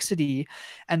complexity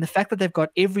and the fact that they've got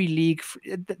every league,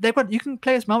 you can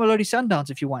play as Mamelodi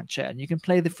Sundowns if you want, Chad. You can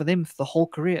play for them for the whole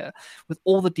career with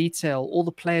all the detail, all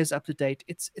the players up to date.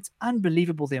 It's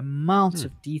unbelievable the amount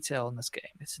of detail in this game.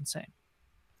 It's insane.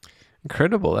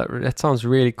 Incredible. That sounds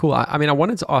really cool. I mean, I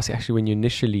wanted to ask actually when you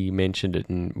initially mentioned it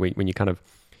and when you kind of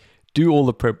do all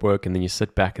the prep work and then you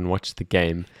sit back and watch the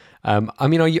game. I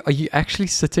mean, are you actually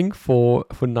sitting for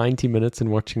 90 minutes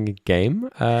and watching a game?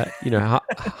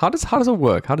 How does it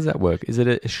work? How does that work? Is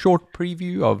it a short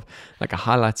preview of like a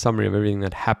highlight summary of everything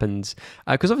that happens?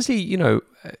 Because obviously,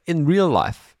 in real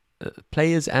life,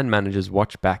 players and managers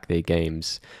watch back their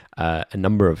games a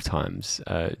number of times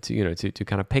to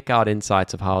kind of pick out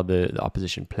insights of how the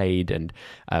opposition played and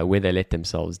where they let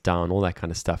themselves down, all that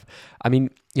kind of stuff. I mean,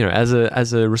 as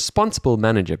a responsible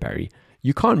manager, Barry,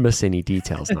 you can't miss any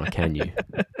details now, can you?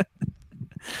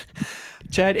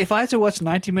 Chad, if I had to watch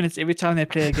 90 minutes every time they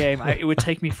play a game, it would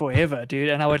take me forever, dude,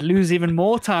 and I would lose even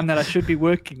more time that I should be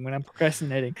working when I'm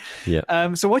procrastinating.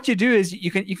 Yeah. So what you do is you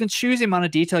can choose the amount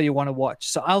of detail you want to watch.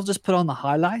 So I'll just put on the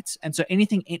highlights, and so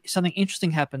something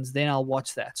interesting happens, then I'll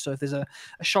watch that. So if there's a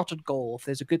shot at goal, if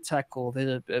there's a good tackle, if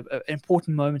there's a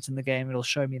important moment in the game, it'll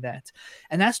show me that,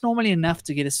 and that's normally enough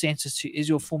to get a sense as to, is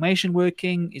your formation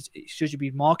working? Should you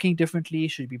be marking differently?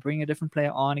 Should you be bringing a different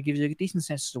player on? It gives you a decent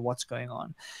sense as to what's going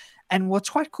on. And what's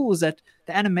quite cool is that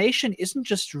the animation isn't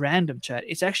just random, Chad.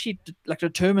 It's actually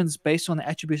determines based on the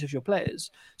attributes of your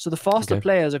players. So the faster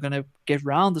players are going to get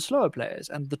round the slower players,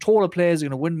 and the taller players are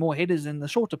going to win more headers than the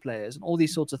shorter players, and all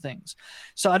these sorts of things.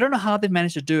 So I don't know how they've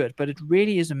managed to do it, but it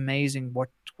really is amazing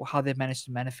how they've managed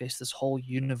to manifest this whole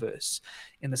universe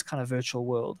in this kind of virtual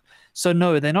world. So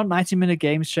no, they're not 90-minute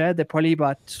games, Chad. They're probably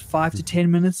about 5 to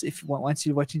 10 minutes once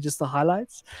you're watching just the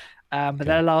highlights. But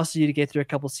that allows you to get through a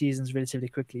couple seasons relatively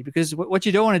quickly, because what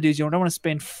you don't want to do is you don't want to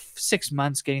spend 6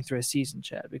 months getting through a season,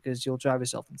 Chad, because you'll drive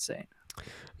yourself insane.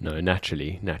 No,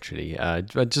 naturally. I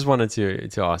just wanted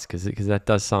to ask because that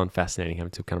does sound fascinating,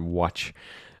 having to kind of watch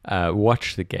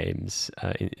the games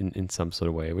in some sort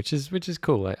of way, which is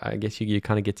cool. I guess you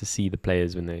kind of get to see the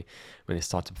players when they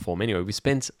start to perform. Anyway, we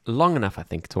spent long enough, I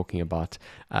think, talking about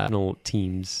professional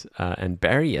teams and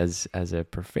Barry as a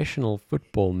professional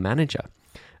football manager.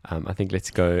 I think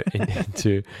let's go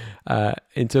into a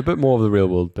bit more of the real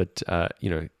world, but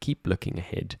keep looking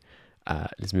ahead.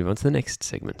 Let's move on to the next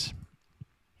segment.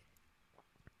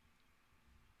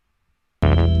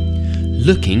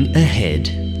 Looking ahead.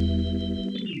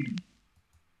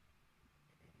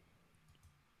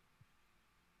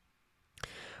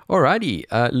 Alrighty,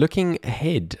 looking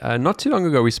ahead. Not too long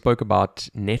ago, we spoke about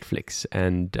Netflix,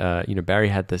 and Barry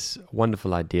had this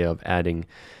wonderful idea of adding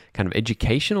kind of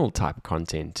educational type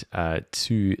content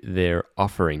to their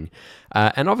offering.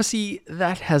 And obviously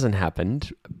that hasn't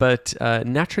happened, but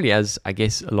naturally, as I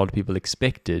guess a lot of people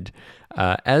expected,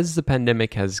 as the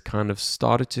pandemic has kind of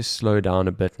started to slow down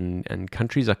a bit and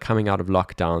countries are coming out of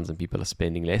lockdowns and people are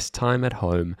spending less time at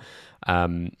home,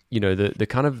 the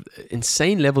kind of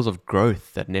insane levels of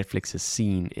growth that Netflix has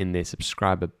seen in their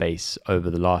subscriber base over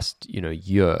the last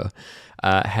year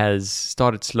has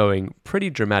started slowing pretty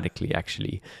dramatically.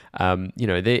 Actually,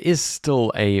 there is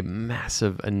still a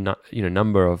massive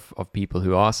number of people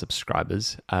who are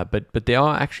subscribers, but they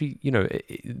are actually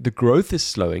the growth is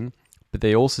slowing, but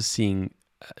they're also seeing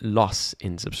loss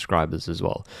in subscribers as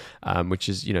well, which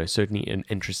is certainly an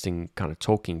interesting kind of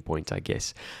talking point, I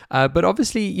guess. But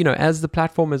obviously, as the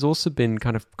platform has also been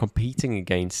kind of competing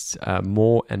against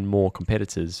more and more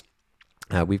competitors,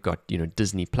 we've got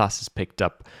Disney Plus has picked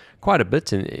up quite a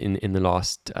bit in the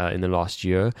last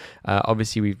year.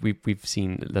 Obviously, we've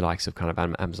seen the likes of kind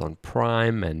of Amazon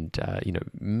Prime and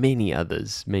many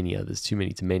others, too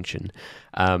many to mention.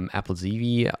 Apple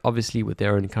TV, obviously, with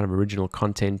their own kind of original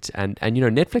content, and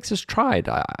Netflix has tried.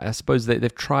 I suppose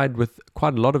they've tried with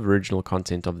quite a lot of original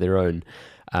content of their own.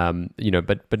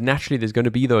 But naturally there's going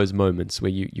to be those moments where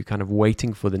you kind of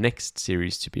waiting for the next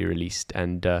series to be released,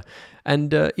 and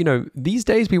these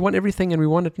days we want everything and we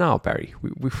want it now, Barry.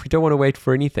 We don't want to wait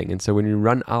for anything, and so when we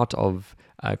run out of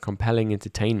compelling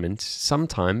entertainment,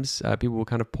 sometimes people will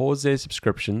kind of pause their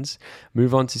subscriptions,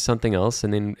 move on to something else,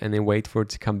 and then wait for it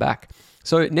to come back.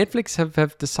 So Netflix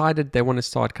have decided they want to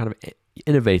start kind of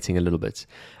innovating a little bit,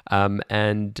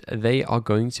 and they are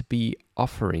going to be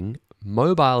offering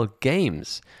mobile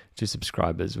games to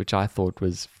subscribers, which I thought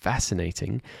was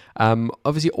fascinating.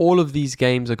 Obviously, all of these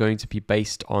games are going to be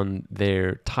based on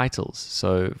their titles.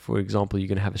 So, for example, you're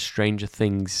going to have a Stranger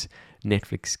Things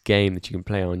Netflix game that you can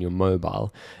play on your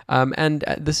mobile. And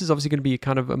this is obviously going to be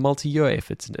kind of a multi-year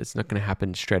effort. It's not going to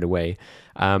happen straight away.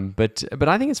 But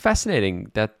I think it's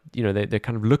fascinating that they're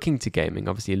kind of looking to gaming.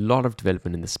 Obviously, a lot of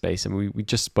development in the space, and we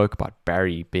just spoke about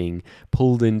Barry being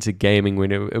pulled into gaming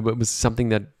when it was something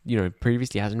that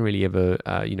previously hasn't really ever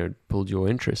pulled your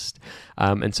interest.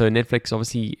 And so Netflix,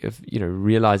 obviously,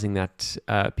 realizing that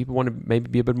people want to maybe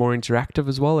be a bit more interactive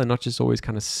as well, and not just always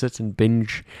kind of sit and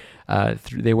binge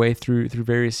through their way through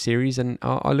various series, and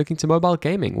are looking to mobile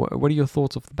gaming. What are your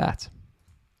thoughts off the bat?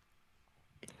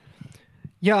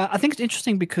 Yeah, I think it's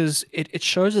interesting because it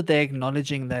shows that they're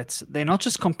acknowledging that they're not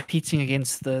just competing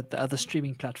against the other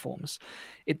streaming platforms.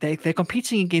 they're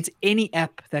competing against any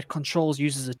app that controls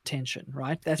users' attention,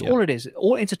 right? That's Yeah. all it is.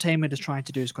 All entertainment is trying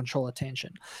to do is control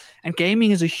attention. And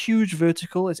gaming is a huge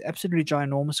vertical. It's absolutely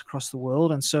ginormous across the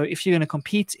world. And so if you're going to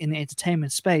compete in the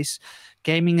entertainment space,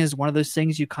 gaming is one of those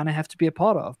things you kind of have to be a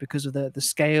part of because of the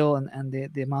scale and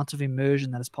the amount of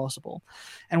immersion that is possible.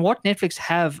 And what Netflix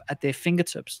have at their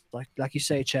fingertips, like you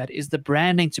say, Chad, is the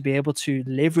branding to be able to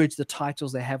leverage the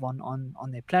titles they have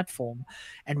on their platform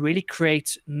and really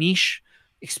create niche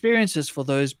experiences for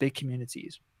those big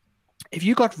communities. If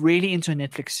you got really into a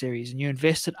Netflix series and you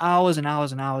invested hours and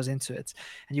hours and hours into it,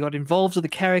 and you got involved with the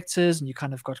characters and you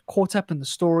kind of got caught up in the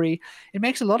story, it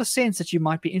makes a lot of sense that you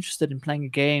might be interested in playing a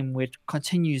game which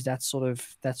continues that sort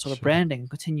of Sure. branding,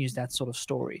 continues that sort of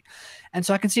story. And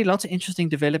so I can see lots of interesting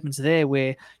developments there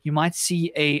where you might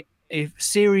see a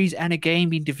series and a game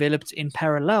being developed in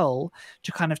parallel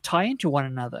to kind of tie into one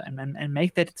another and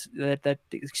make that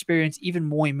experience even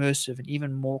more immersive and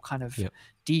even more kind of Yeah.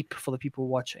 deep for the people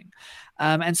watching.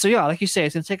 And so, yeah, like you say,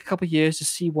 it's going to take a couple of years to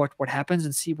see what happens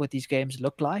and see what these games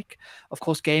look like. Of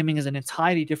course, gaming is an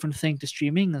entirely different thing to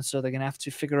streaming, and so they're going to have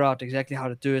to figure out exactly how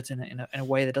to do it in a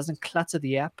way that doesn't clutter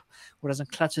the app or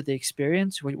doesn't clutter the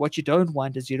experience. What you don't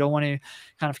want is you don't want to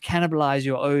kind of cannibalize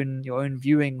your own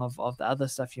viewing of the other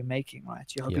stuff you're making,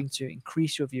 right? You're Yeah. hoping to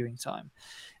increase your viewing time.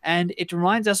 And it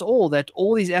reminds us all that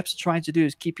all these apps are trying to do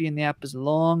is keep you in the app as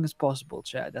long as possible,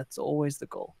 Chad. That's always the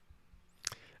goal.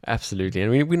 Absolutely,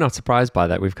 and we're not surprised by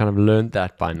that. We've kind of learned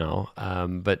that by now.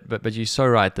 But you're so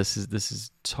right. This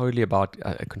is totally about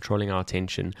controlling our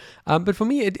attention. But for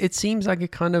me, it seems like a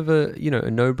kind of a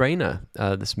no-brainer,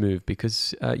 this move,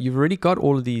 because you've already got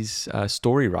all of these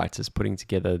story writers putting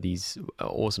together these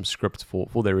awesome scripts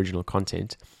for the original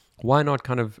content. Why not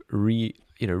kind of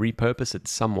repurpose it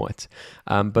somewhat,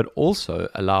 but also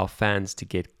allow fans to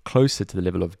get closer to the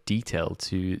level of detail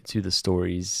to the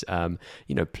stories,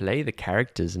 play the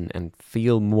characters and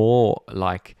feel more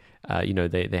like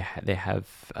they have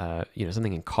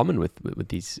something in common with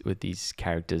these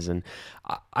characters. And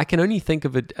I can only think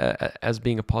of it as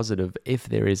being a positive if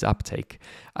there is uptake.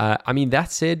 I mean,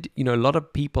 that said, a lot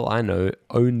of people I know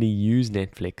only use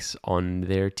Netflix on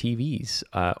their TVs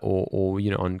or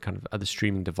on kind of other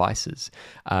streaming devices,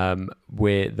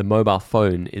 where the mobile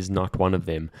phone is not one of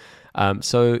them.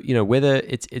 So whether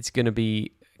it's going to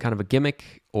be kind of a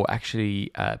gimmick or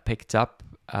actually picked up,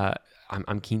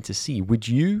 I'm keen to see. Would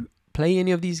you play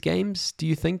any of these games, do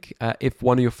you think, if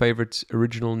one of your favorite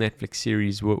original Netflix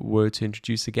series were to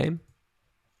introduce a game?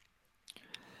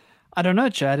 I don't know,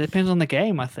 Chad. It depends on the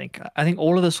game, I think. I think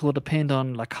all of this will depend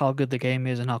on like how good the game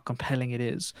is and how compelling it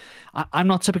is. I'm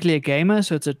not typically a gamer,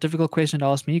 so it's a difficult question to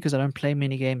ask me because I don't play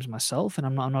many games myself, and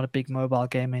I'm not a big mobile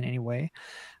gamer in any way.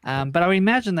 But I would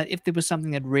imagine that if there was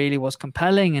something that really was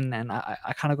compelling and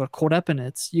I kind of got caught up in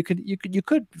it, you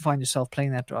could find yourself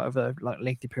playing that over like a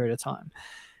lengthy period of time.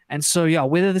 And so, yeah,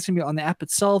 whether this can be on the app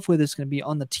itself, whether it's going to be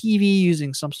on the TV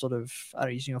using some sort of, I don't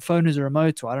know, using your phone as a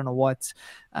remote, or I don't know what,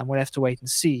 we'll have to wait and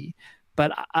see.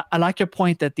 But I like your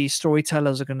point that these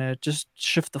storytellers are going to just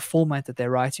shift the format that they're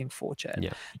writing for, Chad.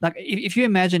 Yeah. Like if you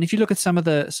imagine, if you look at some of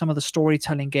the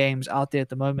storytelling games out there at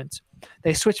the moment,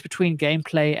 they switch between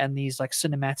gameplay and these like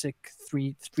cinematic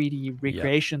 3D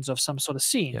recreations of some sort of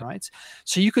scene, Yeah. right?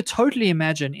 So you could totally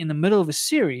imagine in the middle of a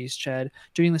series, Chad,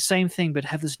 doing the same thing but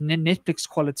have this Netflix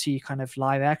quality kind of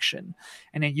live action,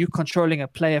 and then you controlling a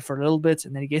player for a little bit,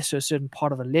 and then it gets to a certain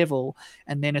part of a level,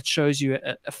 and then it shows you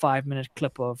a 5-minute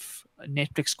clip of a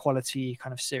Netflix quality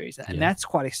kind of series, and Yeah. that's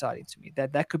quite exciting to me.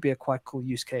 That could be a quite cool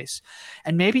use case,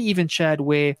 and maybe even, Chad,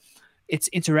 where it's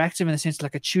interactive in the sense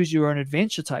like a choose your own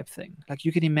adventure type thing. Like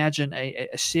you can imagine a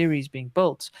series being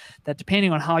built that,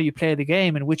 depending on how you play the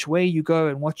game and which way you go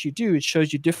and what you do, it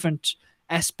shows you different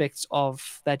aspects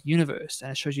of that universe,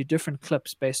 and it shows you different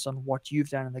clips based on what you've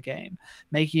done in the game,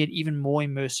 making it even more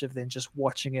immersive than just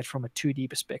watching it from a 2D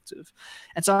perspective.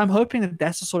 And so I'm hoping that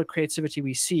that's the sort of creativity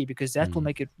we see, because that will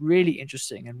make it really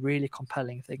interesting and really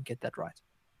compelling if they can get that right.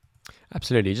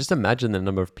 Absolutely. Just imagine the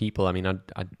number of people. I mean,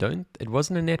 it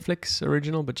wasn't a Netflix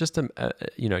original, but just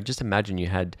just imagine you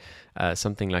had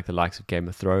something like the likes of Game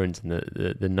of Thrones, and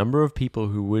the number of people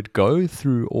who would go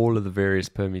through all of the various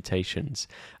permutations,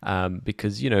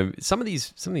 because some of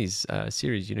these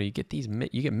series, you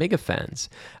get mega fans,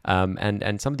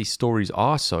 and some of these stories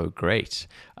are so great,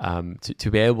 to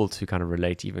be able to kind of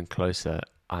relate even closer.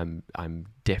 I'm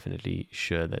definitely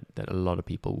sure that a lot of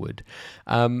people would.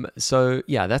 So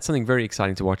yeah, that's something very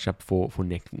exciting to watch up for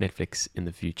Netflix in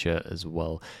the future as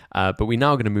well. But we're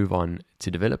now going to move on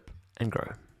to develop and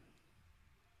grow.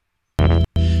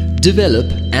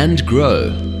 Develop and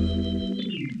grow.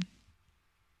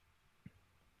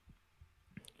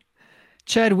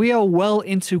 Chad, we are well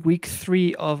into week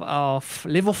 3 of our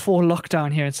level 4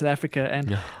 lockdown here in South Africa,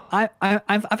 and Yeah.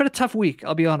 I've had a tough week.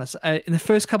 I'll be honest. In the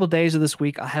first couple of days of this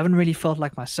week, I haven't really felt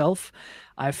like myself.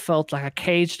 I felt like a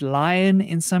caged lion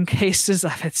in some cases.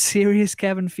 I've had serious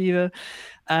cabin fever.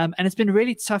 And it's been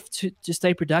really tough to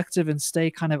stay productive and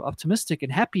stay kind of optimistic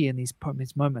and happy in these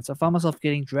moments. I found myself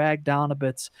getting dragged down a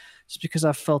bit just because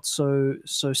I felt so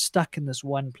stuck in this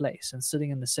one place and sitting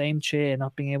in the same chair,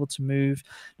 not being able to move,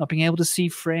 not being able to see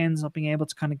friends, not being able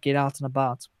to kind of get out and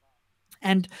about.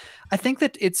 And I think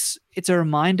that it's a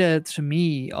reminder to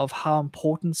me of how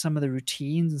important some of the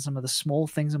routines and some of the small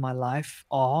things in my life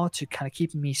are to kind of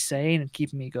keeping me sane and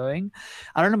keeping me going.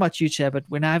 I don't know about you, Chad, but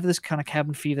when I have this kind of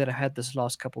cabin fever that I had this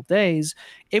last couple of days,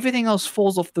 everything else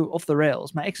falls off the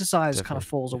rails. My exercise kind of Definitely.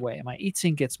 falls away. My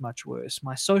eating gets much worse.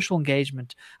 My social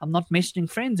engagement, I'm not messaging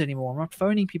friends anymore. I'm not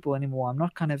phoning people anymore. I'm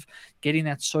not kind of getting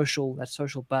that social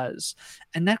buzz,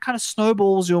 and that kind of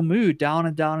snowballs your mood down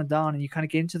and down and down, and you kind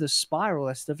of get into this spiral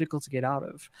that's difficult to get out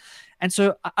of. And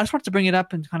so I just wanted to bring it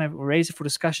up and kind of raise it for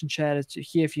discussion, Chad, to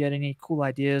hear if you had any cool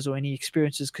ideas or any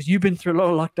experiences, because you've been through a lot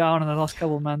of lockdown in the last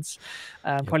couple of months,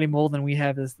 Yep. probably more than we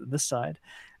have this side.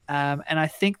 And I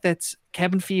think that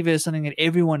cabin fever is something that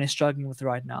everyone is struggling with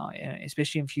right now,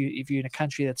 especially if you're in a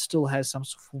country that still has some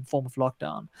form of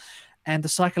lockdown, and the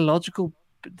psychological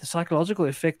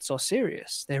effects are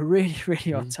serious. They really,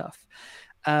 really are Mhm. tough.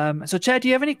 So, Chad, do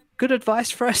you have any good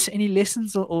advice for us? Any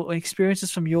lessons or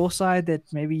experiences from your side that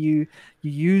maybe you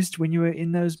used when you were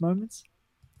in those moments?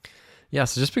 Yeah,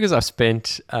 so just because I've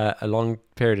spent a long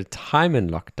period of time in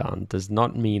lockdown does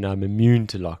not mean I'm immune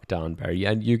to lockdown, Barry.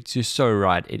 And you're so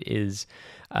right. It is,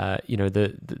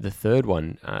 the third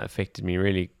one affected me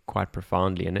really quite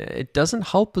profoundly, and it doesn't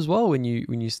help as well when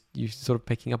you sort of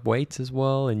picking up weight as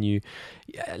well, and yeah,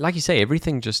 like you say,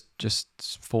 everything just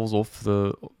falls off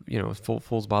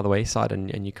falls by the wayside,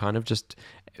 and you kind of just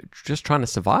trying to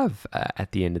survive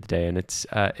at the end of the day, and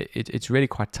it's really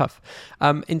quite tough.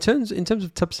 In terms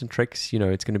of tips and tricks,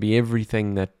 it's going to be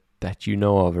everything that you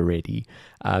know of already.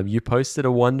 You posted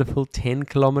a wonderful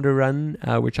 10-kilometer run,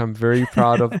 which I'm very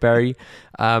proud of, Barry.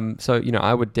 So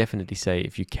I would definitely say,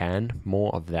 if you can,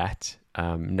 more of that.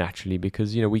 Naturally,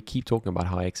 because we keep talking about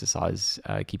how exercise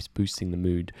keeps boosting the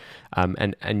mood,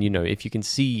 and if you can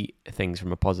see things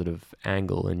from a positive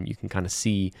angle, and you can kind of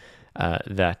see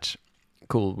that,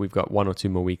 cool, we've got 1 or 2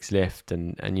 more weeks left,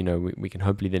 and we can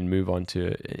hopefully then move on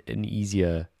to an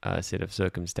easier set of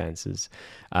circumstances.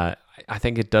 I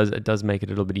think it does make it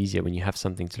a little bit easier when you have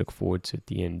something to look forward to at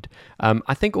the end.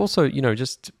 I think also,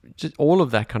 just all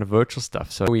of that kind of virtual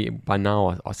stuff. So we by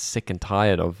now are sick and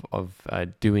tired of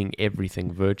doing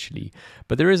everything virtually,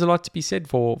 but there is a lot to be said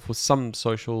for some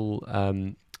social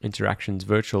interactions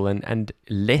virtual, and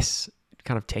less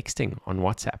kind of texting on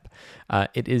WhatsApp.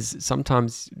 It is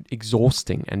sometimes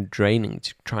exhausting and draining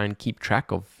to try and keep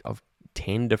track of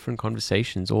 10 different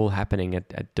conversations all happening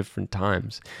at different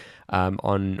times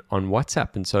on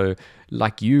WhatsApp. And so,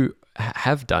 like you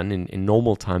have done in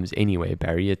normal times anyway,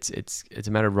 Barry, it's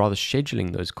a matter of rather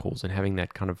scheduling those calls and having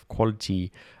that kind of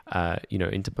quality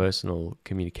interpersonal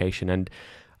communication. And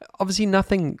obviously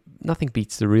nothing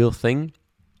beats the real thing.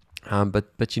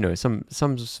 But some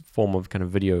form of kind of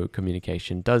video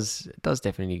communication does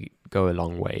definitely go a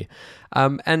long way.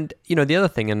 And the other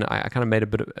thing, and I kind of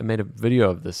made a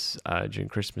video of this during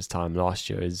Christmas time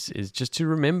last year, is just to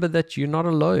remember that you're not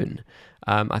alone.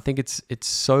 I think it's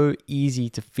so easy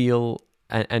to feel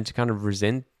and to kind of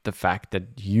resent the fact that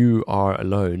you are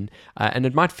alone, and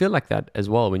it might feel like that as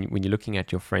well when you're looking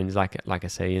at your friends, like I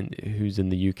say, who's in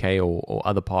the UK or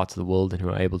other parts of the world and who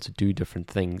are able to do different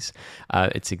things.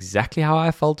 It's exactly how I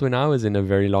felt when I was in a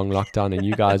very long lockdown, and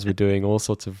you guys were doing all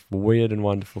sorts of weird and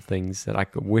wonderful things that I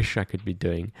wish I could be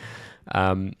doing.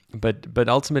 But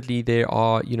ultimately, there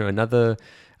are another.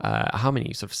 How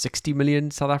many, sort of 60 million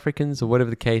South Africans, or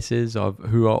whatever the case is,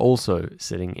 who are also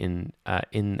sitting in a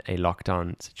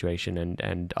lockdown situation,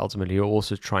 and ultimately are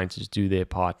also trying to just do their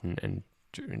part and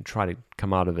try to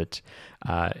come out of it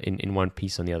in one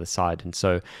piece on the other side. And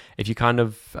so, if you kind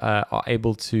of are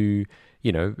able to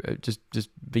just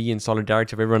be in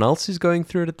solidarity of everyone else who's going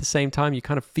through it at the same time, you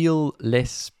kind of feel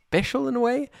less special in a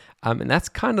way, and that's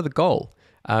kind of the goal.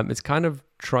 It's kind of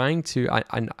trying to,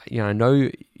 I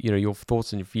know your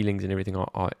thoughts and your feelings and everything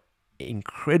are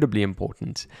incredibly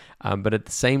important, but at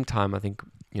the same time, I think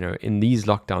in these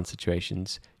lockdown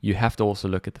situations, you have to also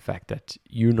look at the fact that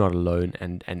you're not alone,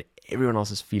 and everyone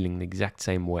else is feeling the exact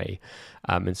same way.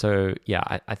 And so, yeah,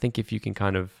 I think if you can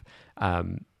kind of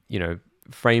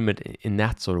frame it in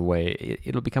that sort of way,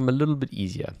 it'll become a little bit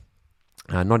easier.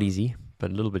 Not easy,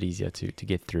 but a little bit easier to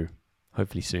get through,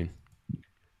 hopefully soon.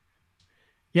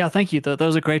 Yeah, thank you.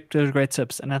 Those are great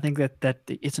tips, and I think that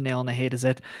it's a nail on the head. Is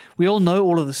that we all know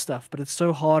all of this stuff, but it's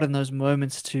so hard in those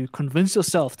moments to convince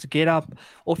yourself to get up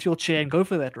off your chair and go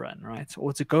for that run, right?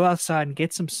 Or to go outside and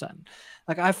get some sun.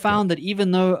 Like I Yeah. found that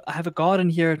even though I have a garden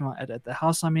here at the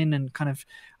house I'm in, and kind of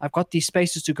I've got these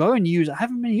spaces to go and use, I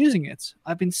haven't been using it.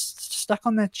 I've been stuck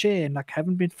on that chair and like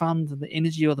haven't been found the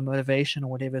energy or the motivation or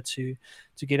whatever to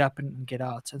get up and get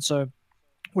out. And so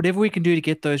whatever we can do to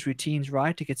get those routines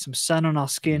right, to get some sun on our Mm.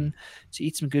 skin, to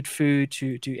eat some good food,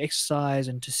 to exercise,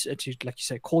 and to like you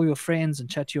say, call your friends and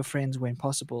chat to your friends when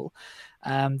possible,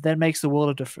 that makes the world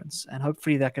of difference. And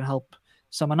hopefully that can help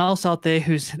someone else out there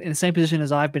who's in the same position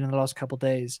as I've been in the last couple of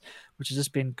days, which has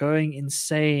just been going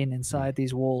insane Mm. inside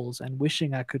these walls and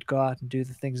wishing I could go out and do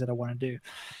the things that I want to do.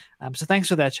 So thanks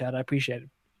for that, Chad. I appreciate it.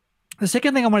 The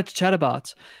second thing I wanted to chat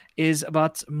about is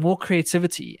about more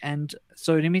creativity. And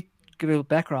so let me give you a little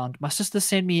background. My sister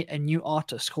sent me a new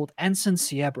artist called Anson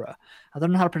Sierra. I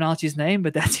don't know how to pronounce his name,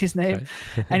 but that's his name.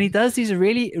 Okay. And he does these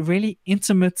really, really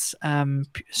intimate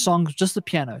songs, just the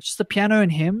piano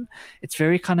and him. It's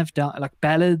very kind of down, like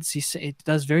ballads. It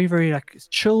does very, very like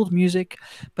chilled music.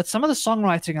 But some of the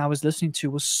songwriting I was listening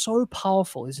to was so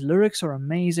powerful. His lyrics are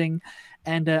amazing,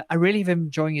 and I really am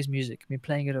enjoying his music. I've been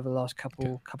playing it over the last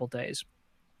Okay. couple days.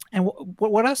 And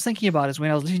what I was thinking about is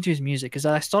when I was listening to his music, is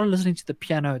that I started listening to the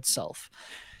piano itself,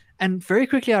 and very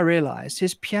quickly I realized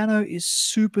his piano is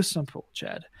super simple,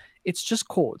 Chad. It's just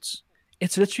chords.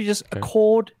 It's literally just a Okay.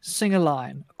 chord, sing a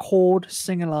line, a chord,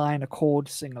 sing a line, a chord,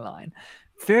 sing a line.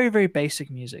 Very, very basic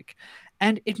music.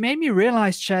 And it made me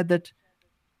realize, Chad, that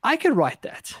I could write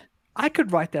that. I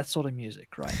could write that sort of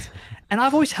music, right? And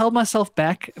I've always held myself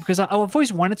back because I've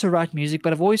always wanted to write music,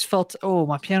 but I've always felt, oh,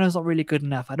 my piano's not really good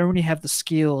enough. I don't really have the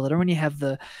skill. I don't really have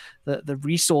the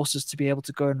resources to be able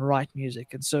to go and write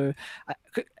music. And so I,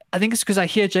 I think it's because I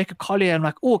hear Jacob Collier. I'm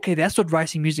like, oh, okay, that's what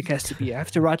writing music has to be. I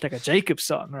have to write like a Jacob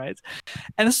song, right?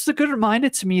 And this is a good reminder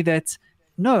to me that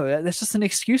no, that's just an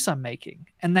excuse I'm making.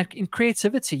 And that in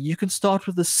creativity, you can start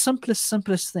with the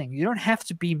simplest thing. You don't have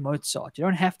to be Mozart. You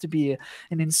don't have to be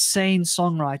an insane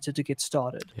songwriter to get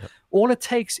started. Yeah. All it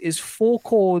takes is four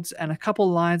chords and a couple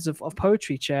lines of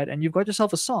poetry, Chad, and you've got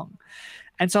yourself a song.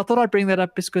 And so I thought I'd bring that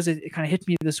up just because it kind of hit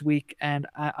me this week, and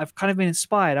I've kind of been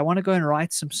inspired. I want to go and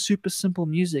write some super simple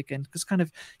music and just kind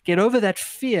of get over that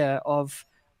fear of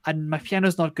and my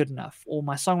piano's not good enough or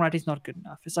my songwriting's not good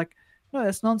enough. It's like, no,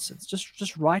 that's nonsense.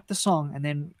 Just write the song, and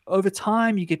then over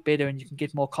time you get better and you can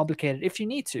get more complicated if you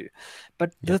need to.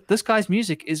 But Yeah. this guy's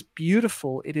music is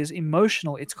beautiful. It is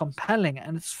emotional. It's compelling,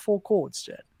 and it's four chords,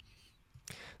 Jed.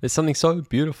 There's something so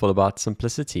beautiful about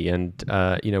simplicity, and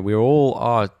we all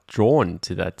are drawn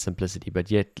to that simplicity. But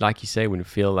yet, like you say, when we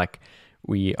feel like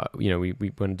we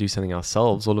want to do something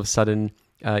ourselves, all of a sudden,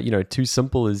 too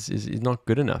simple is not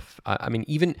good enough. I mean,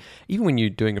 even when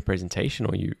you're doing a presentation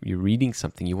or you're reading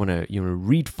something, you want to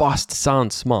read fast,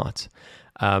 sound smart,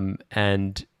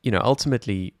 and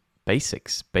ultimately.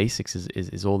 Basics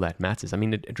is all that matters. I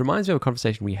mean, it reminds me of a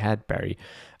conversation we had, Barry,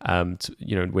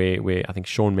 where I think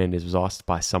Shawn Mendes was asked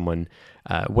by someone,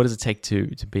 what does it take to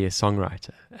be a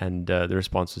songwriter? And the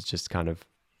response was just kind of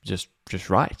just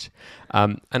write.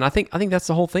 And I think that's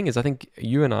the whole thing. Is I think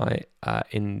you and I,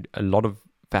 in a lot of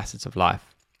facets of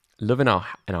life, live in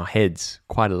our heads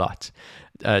quite a lot,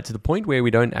 to the point where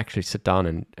we don't actually sit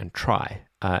down and try.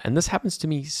 And this happens to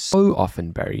me so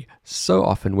often, Barry, so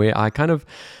often, where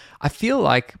I feel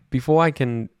like before I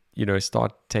can,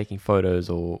 start taking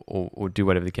photos or do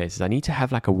whatever the case is, I need to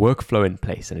have like a workflow in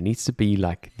place, and it needs to be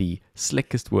like the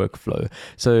slickest workflow.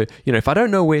 So, if I don't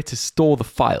know where to store the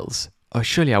files, oh,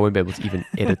 surely I won't be able to even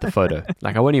edit the photo.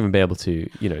 Like I won't even be able to,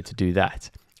 to do that.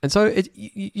 And so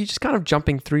you're just kind of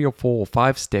jumping 3 or 4 or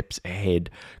 5 steps ahead,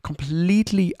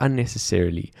 completely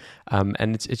unnecessarily. And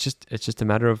it's just a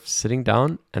matter of sitting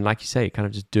down and, like you say, kind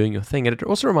of just doing your thing. And it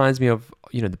also reminds me of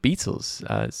the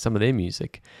Beatles, some of their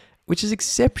music, which is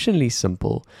exceptionally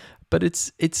simple, but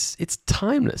it's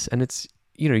timeless, and it's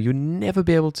you'll never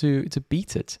be able to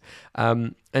beat it.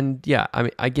 And yeah, I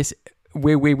mean, I guess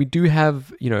where we do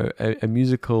have a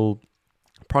musical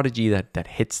prodigy that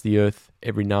hits the earth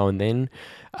every now and then.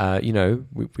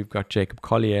 We've got Jacob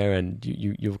Collier, and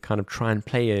you'll kind of try and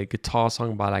play a guitar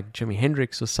song by like Jimi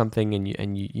Hendrix or something,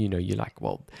 and you're like,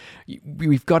 well,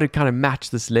 we've got to kind of match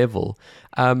this level.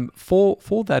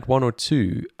 For that one or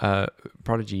two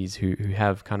prodigies who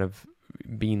have kind of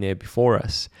been there before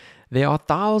us, there are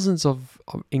thousands of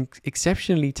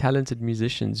exceptionally talented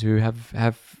musicians who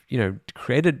have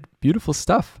created beautiful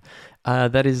stuff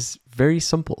that is very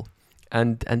simple.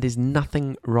 And there's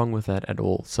nothing wrong with that at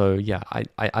all. So yeah,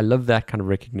 I love that kind of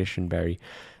recognition, Barry.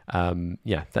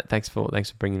 Thanks for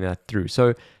bringing that through.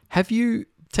 So have you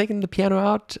taken the piano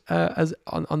out as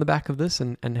on the back of this,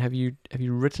 and have you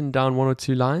written down one or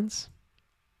two lines?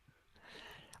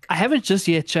 I haven't just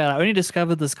yet, Chad. I only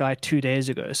discovered this guy 2 days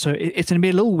ago. So it's going to be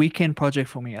a little weekend project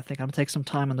for me. I think I'm going to take some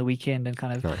time on the weekend and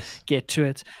kind of Nice. get to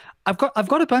it. I've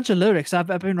got a bunch of lyrics. I've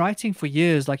been writing for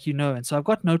years, like you know, and so I've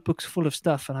got notebooks full of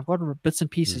stuff, and I've got bits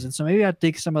and pieces. And so maybe I'll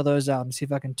dig some of those out and see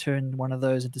if I can turn one of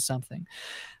those into something.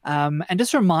 And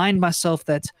just remind myself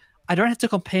that I don't have to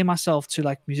compare myself to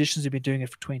like musicians who've been doing it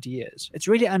for 20 years. It's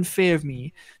really unfair of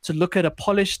me to look at a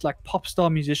polished like pop star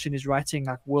musician who's writing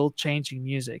like world-changing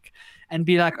music and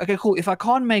be like, okay, cool. If I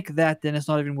can't make that, then it's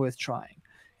not even worth trying.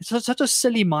 It's such a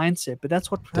silly mindset, but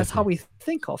that's how we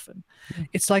think often.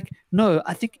 It's like, no,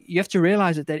 I think you have to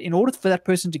realize that in order for that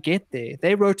person to get there,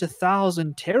 they wrote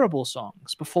 1,000 terrible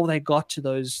songs before they got to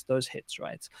those hits,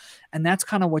 right? And that's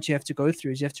kind of what you have to go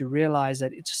through, is you have to realize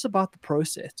that it's just about the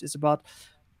process. It's about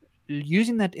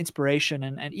using that inspiration,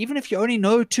 and even if you only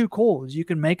know 2 chords, you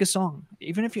can make a song.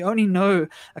 Even if you only know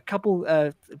a couple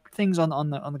things on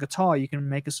the guitar, you can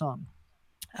make a song.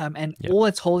 And all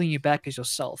that's holding you back is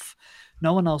yourself.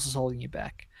 No one else is holding you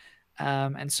back.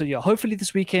 And so hopefully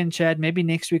this weekend, Chad, maybe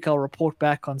next week I'll report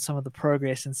back on some of the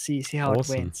progress and see how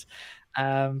Awesome. it went.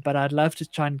 But I'd love to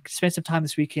try and spend some time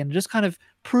this weekend and just kind of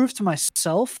prove to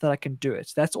myself that I can do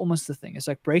it. That's almost the thing. It's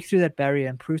like break through that barrier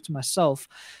and prove to myself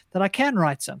that I can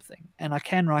write something, and I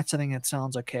can write something that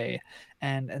sounds okay,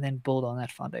 and then build on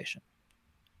that foundation.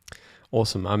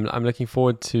 Awesome. I'm looking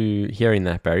forward to hearing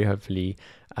that, Barry. Hopefully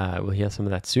we'll hear some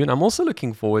of that soon. I'm also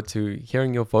looking forward to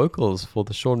hearing your vocals for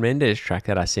the Shawn Mendes track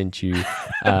that I sent you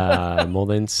more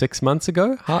than 6 months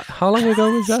ago. How long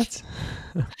ago was that?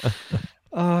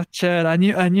 Oh, Chad, I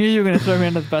knew you were going to throw me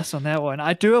under the bus on that one.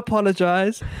 I do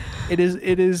apologize. It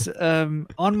is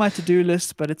on my to-do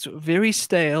list, but it's very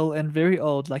stale and very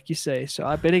old, like you say. So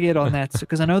I better get on that,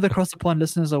 because I know the Cross the Pond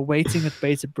listeners are waiting with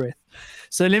bated breath.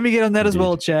 So let me get on that as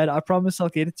well, Chad. I promise I'll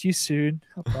get it to you soon.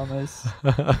 I promise.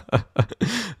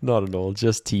 Not at all.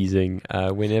 Just teasing.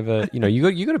 Whenever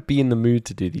you got to be in the mood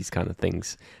to do these kind of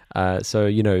things. So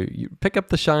you pick up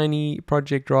the Shiny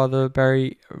project, rather,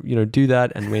 Barry. Do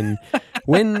that, and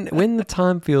when the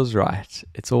time feels right,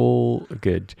 it's all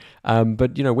good.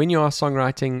 But when you are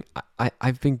songwriting,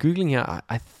 I've been googling it.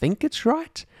 I think it's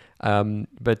right.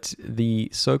 But the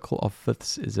circle of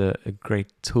fifths is a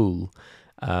great tool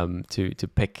to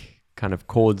pick kind of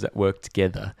chords that work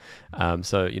together.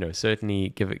 So certainly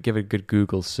give it a good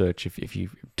Google search if you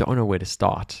don't know where to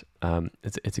start.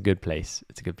 It's a good place.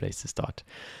 It's a good place to start.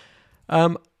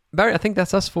 Barry, I think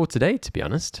that's us for today, to be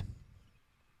honest.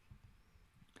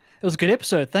 It was a good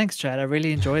episode. Thanks, Chad. I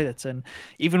really enjoyed it. And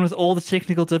even with all the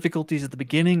technical difficulties at the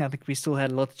beginning, I think we still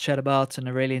had a lot to chat about, and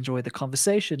I really enjoyed the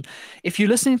conversation. If you're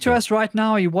listening to us right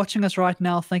now, or you're watching us right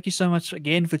now, thank you so much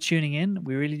again for tuning in.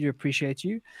 We really do appreciate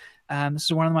you. This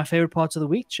is one of my favorite parts of the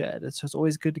week, Chad. It's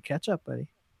always good to catch up, buddy.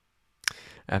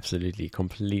 Absolutely,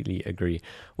 completely agree.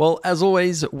 Well, as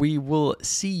always, we will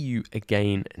see you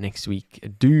again next week.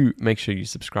 Do make sure you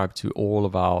subscribe to all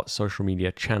of our social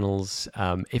media channels.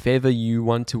 If ever you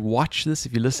want to watch this,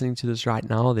 if you're listening to this right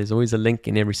now, there's always a link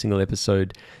in every single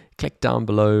episode. Click down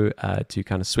below to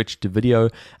kind of switch to video.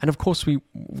 And of course, we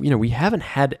haven't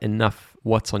had enough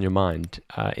What's on Your Mind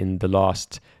in the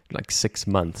last 6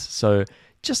 months. So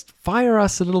just fire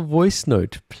us a little voice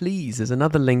note, please. There's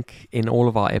another link in all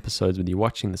of our episodes when you're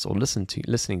watching this or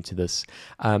listening to this.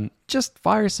 Just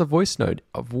fire us a voice note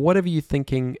of whatever you're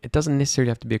thinking. It doesn't necessarily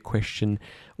have to be a question.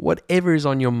 Whatever is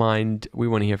on your mind, we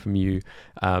want to hear from you.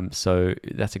 So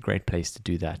that's a great place to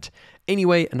do that.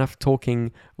 Anyway, enough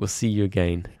talking. We'll see you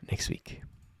again next week.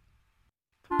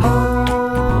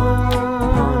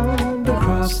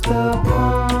 Across the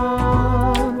pond.